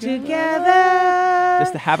together.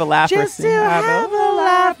 Just to have a laugh or sing. Have a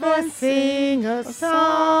laugh or sing a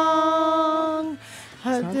song.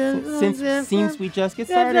 Seems we just get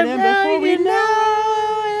started, and before we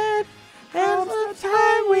know it, and the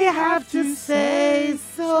time we have to say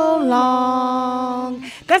so long.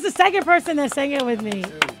 That's the second person that sang it with me.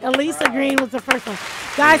 Elisa Green was the first one.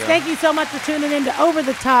 Guys, thank you so much for tuning in to Over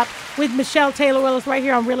the Top with Michelle Taylor Willis right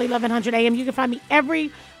here on Really 1100 AM. You can find me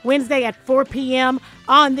every Wednesday at 4 p.m.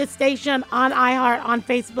 on this station, on iHeart, on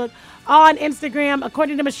Facebook, on Instagram.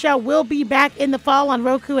 According to Michelle, we'll be back in the fall on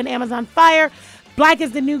Roku and Amazon Fire. Black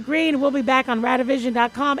is the New Green. We'll be back on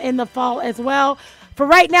radivision.com in the fall as well. For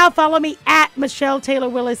right now, follow me at Michelle Taylor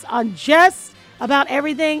Willis on just about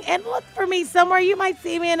everything. And look for me somewhere. You might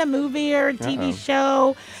see me in a movie or a TV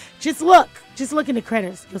show. Just look in the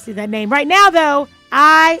credits. You'll see that name. Right now, though,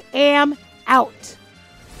 I am out.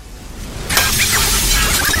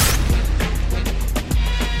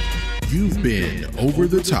 You've been Over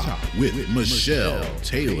the Top with Michelle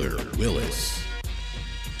Taylor Willis.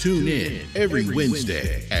 Tune in every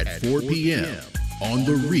Wednesday at 4 p.m. on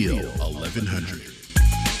The Real 1100.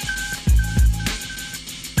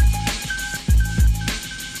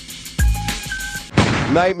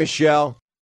 Night, Michelle.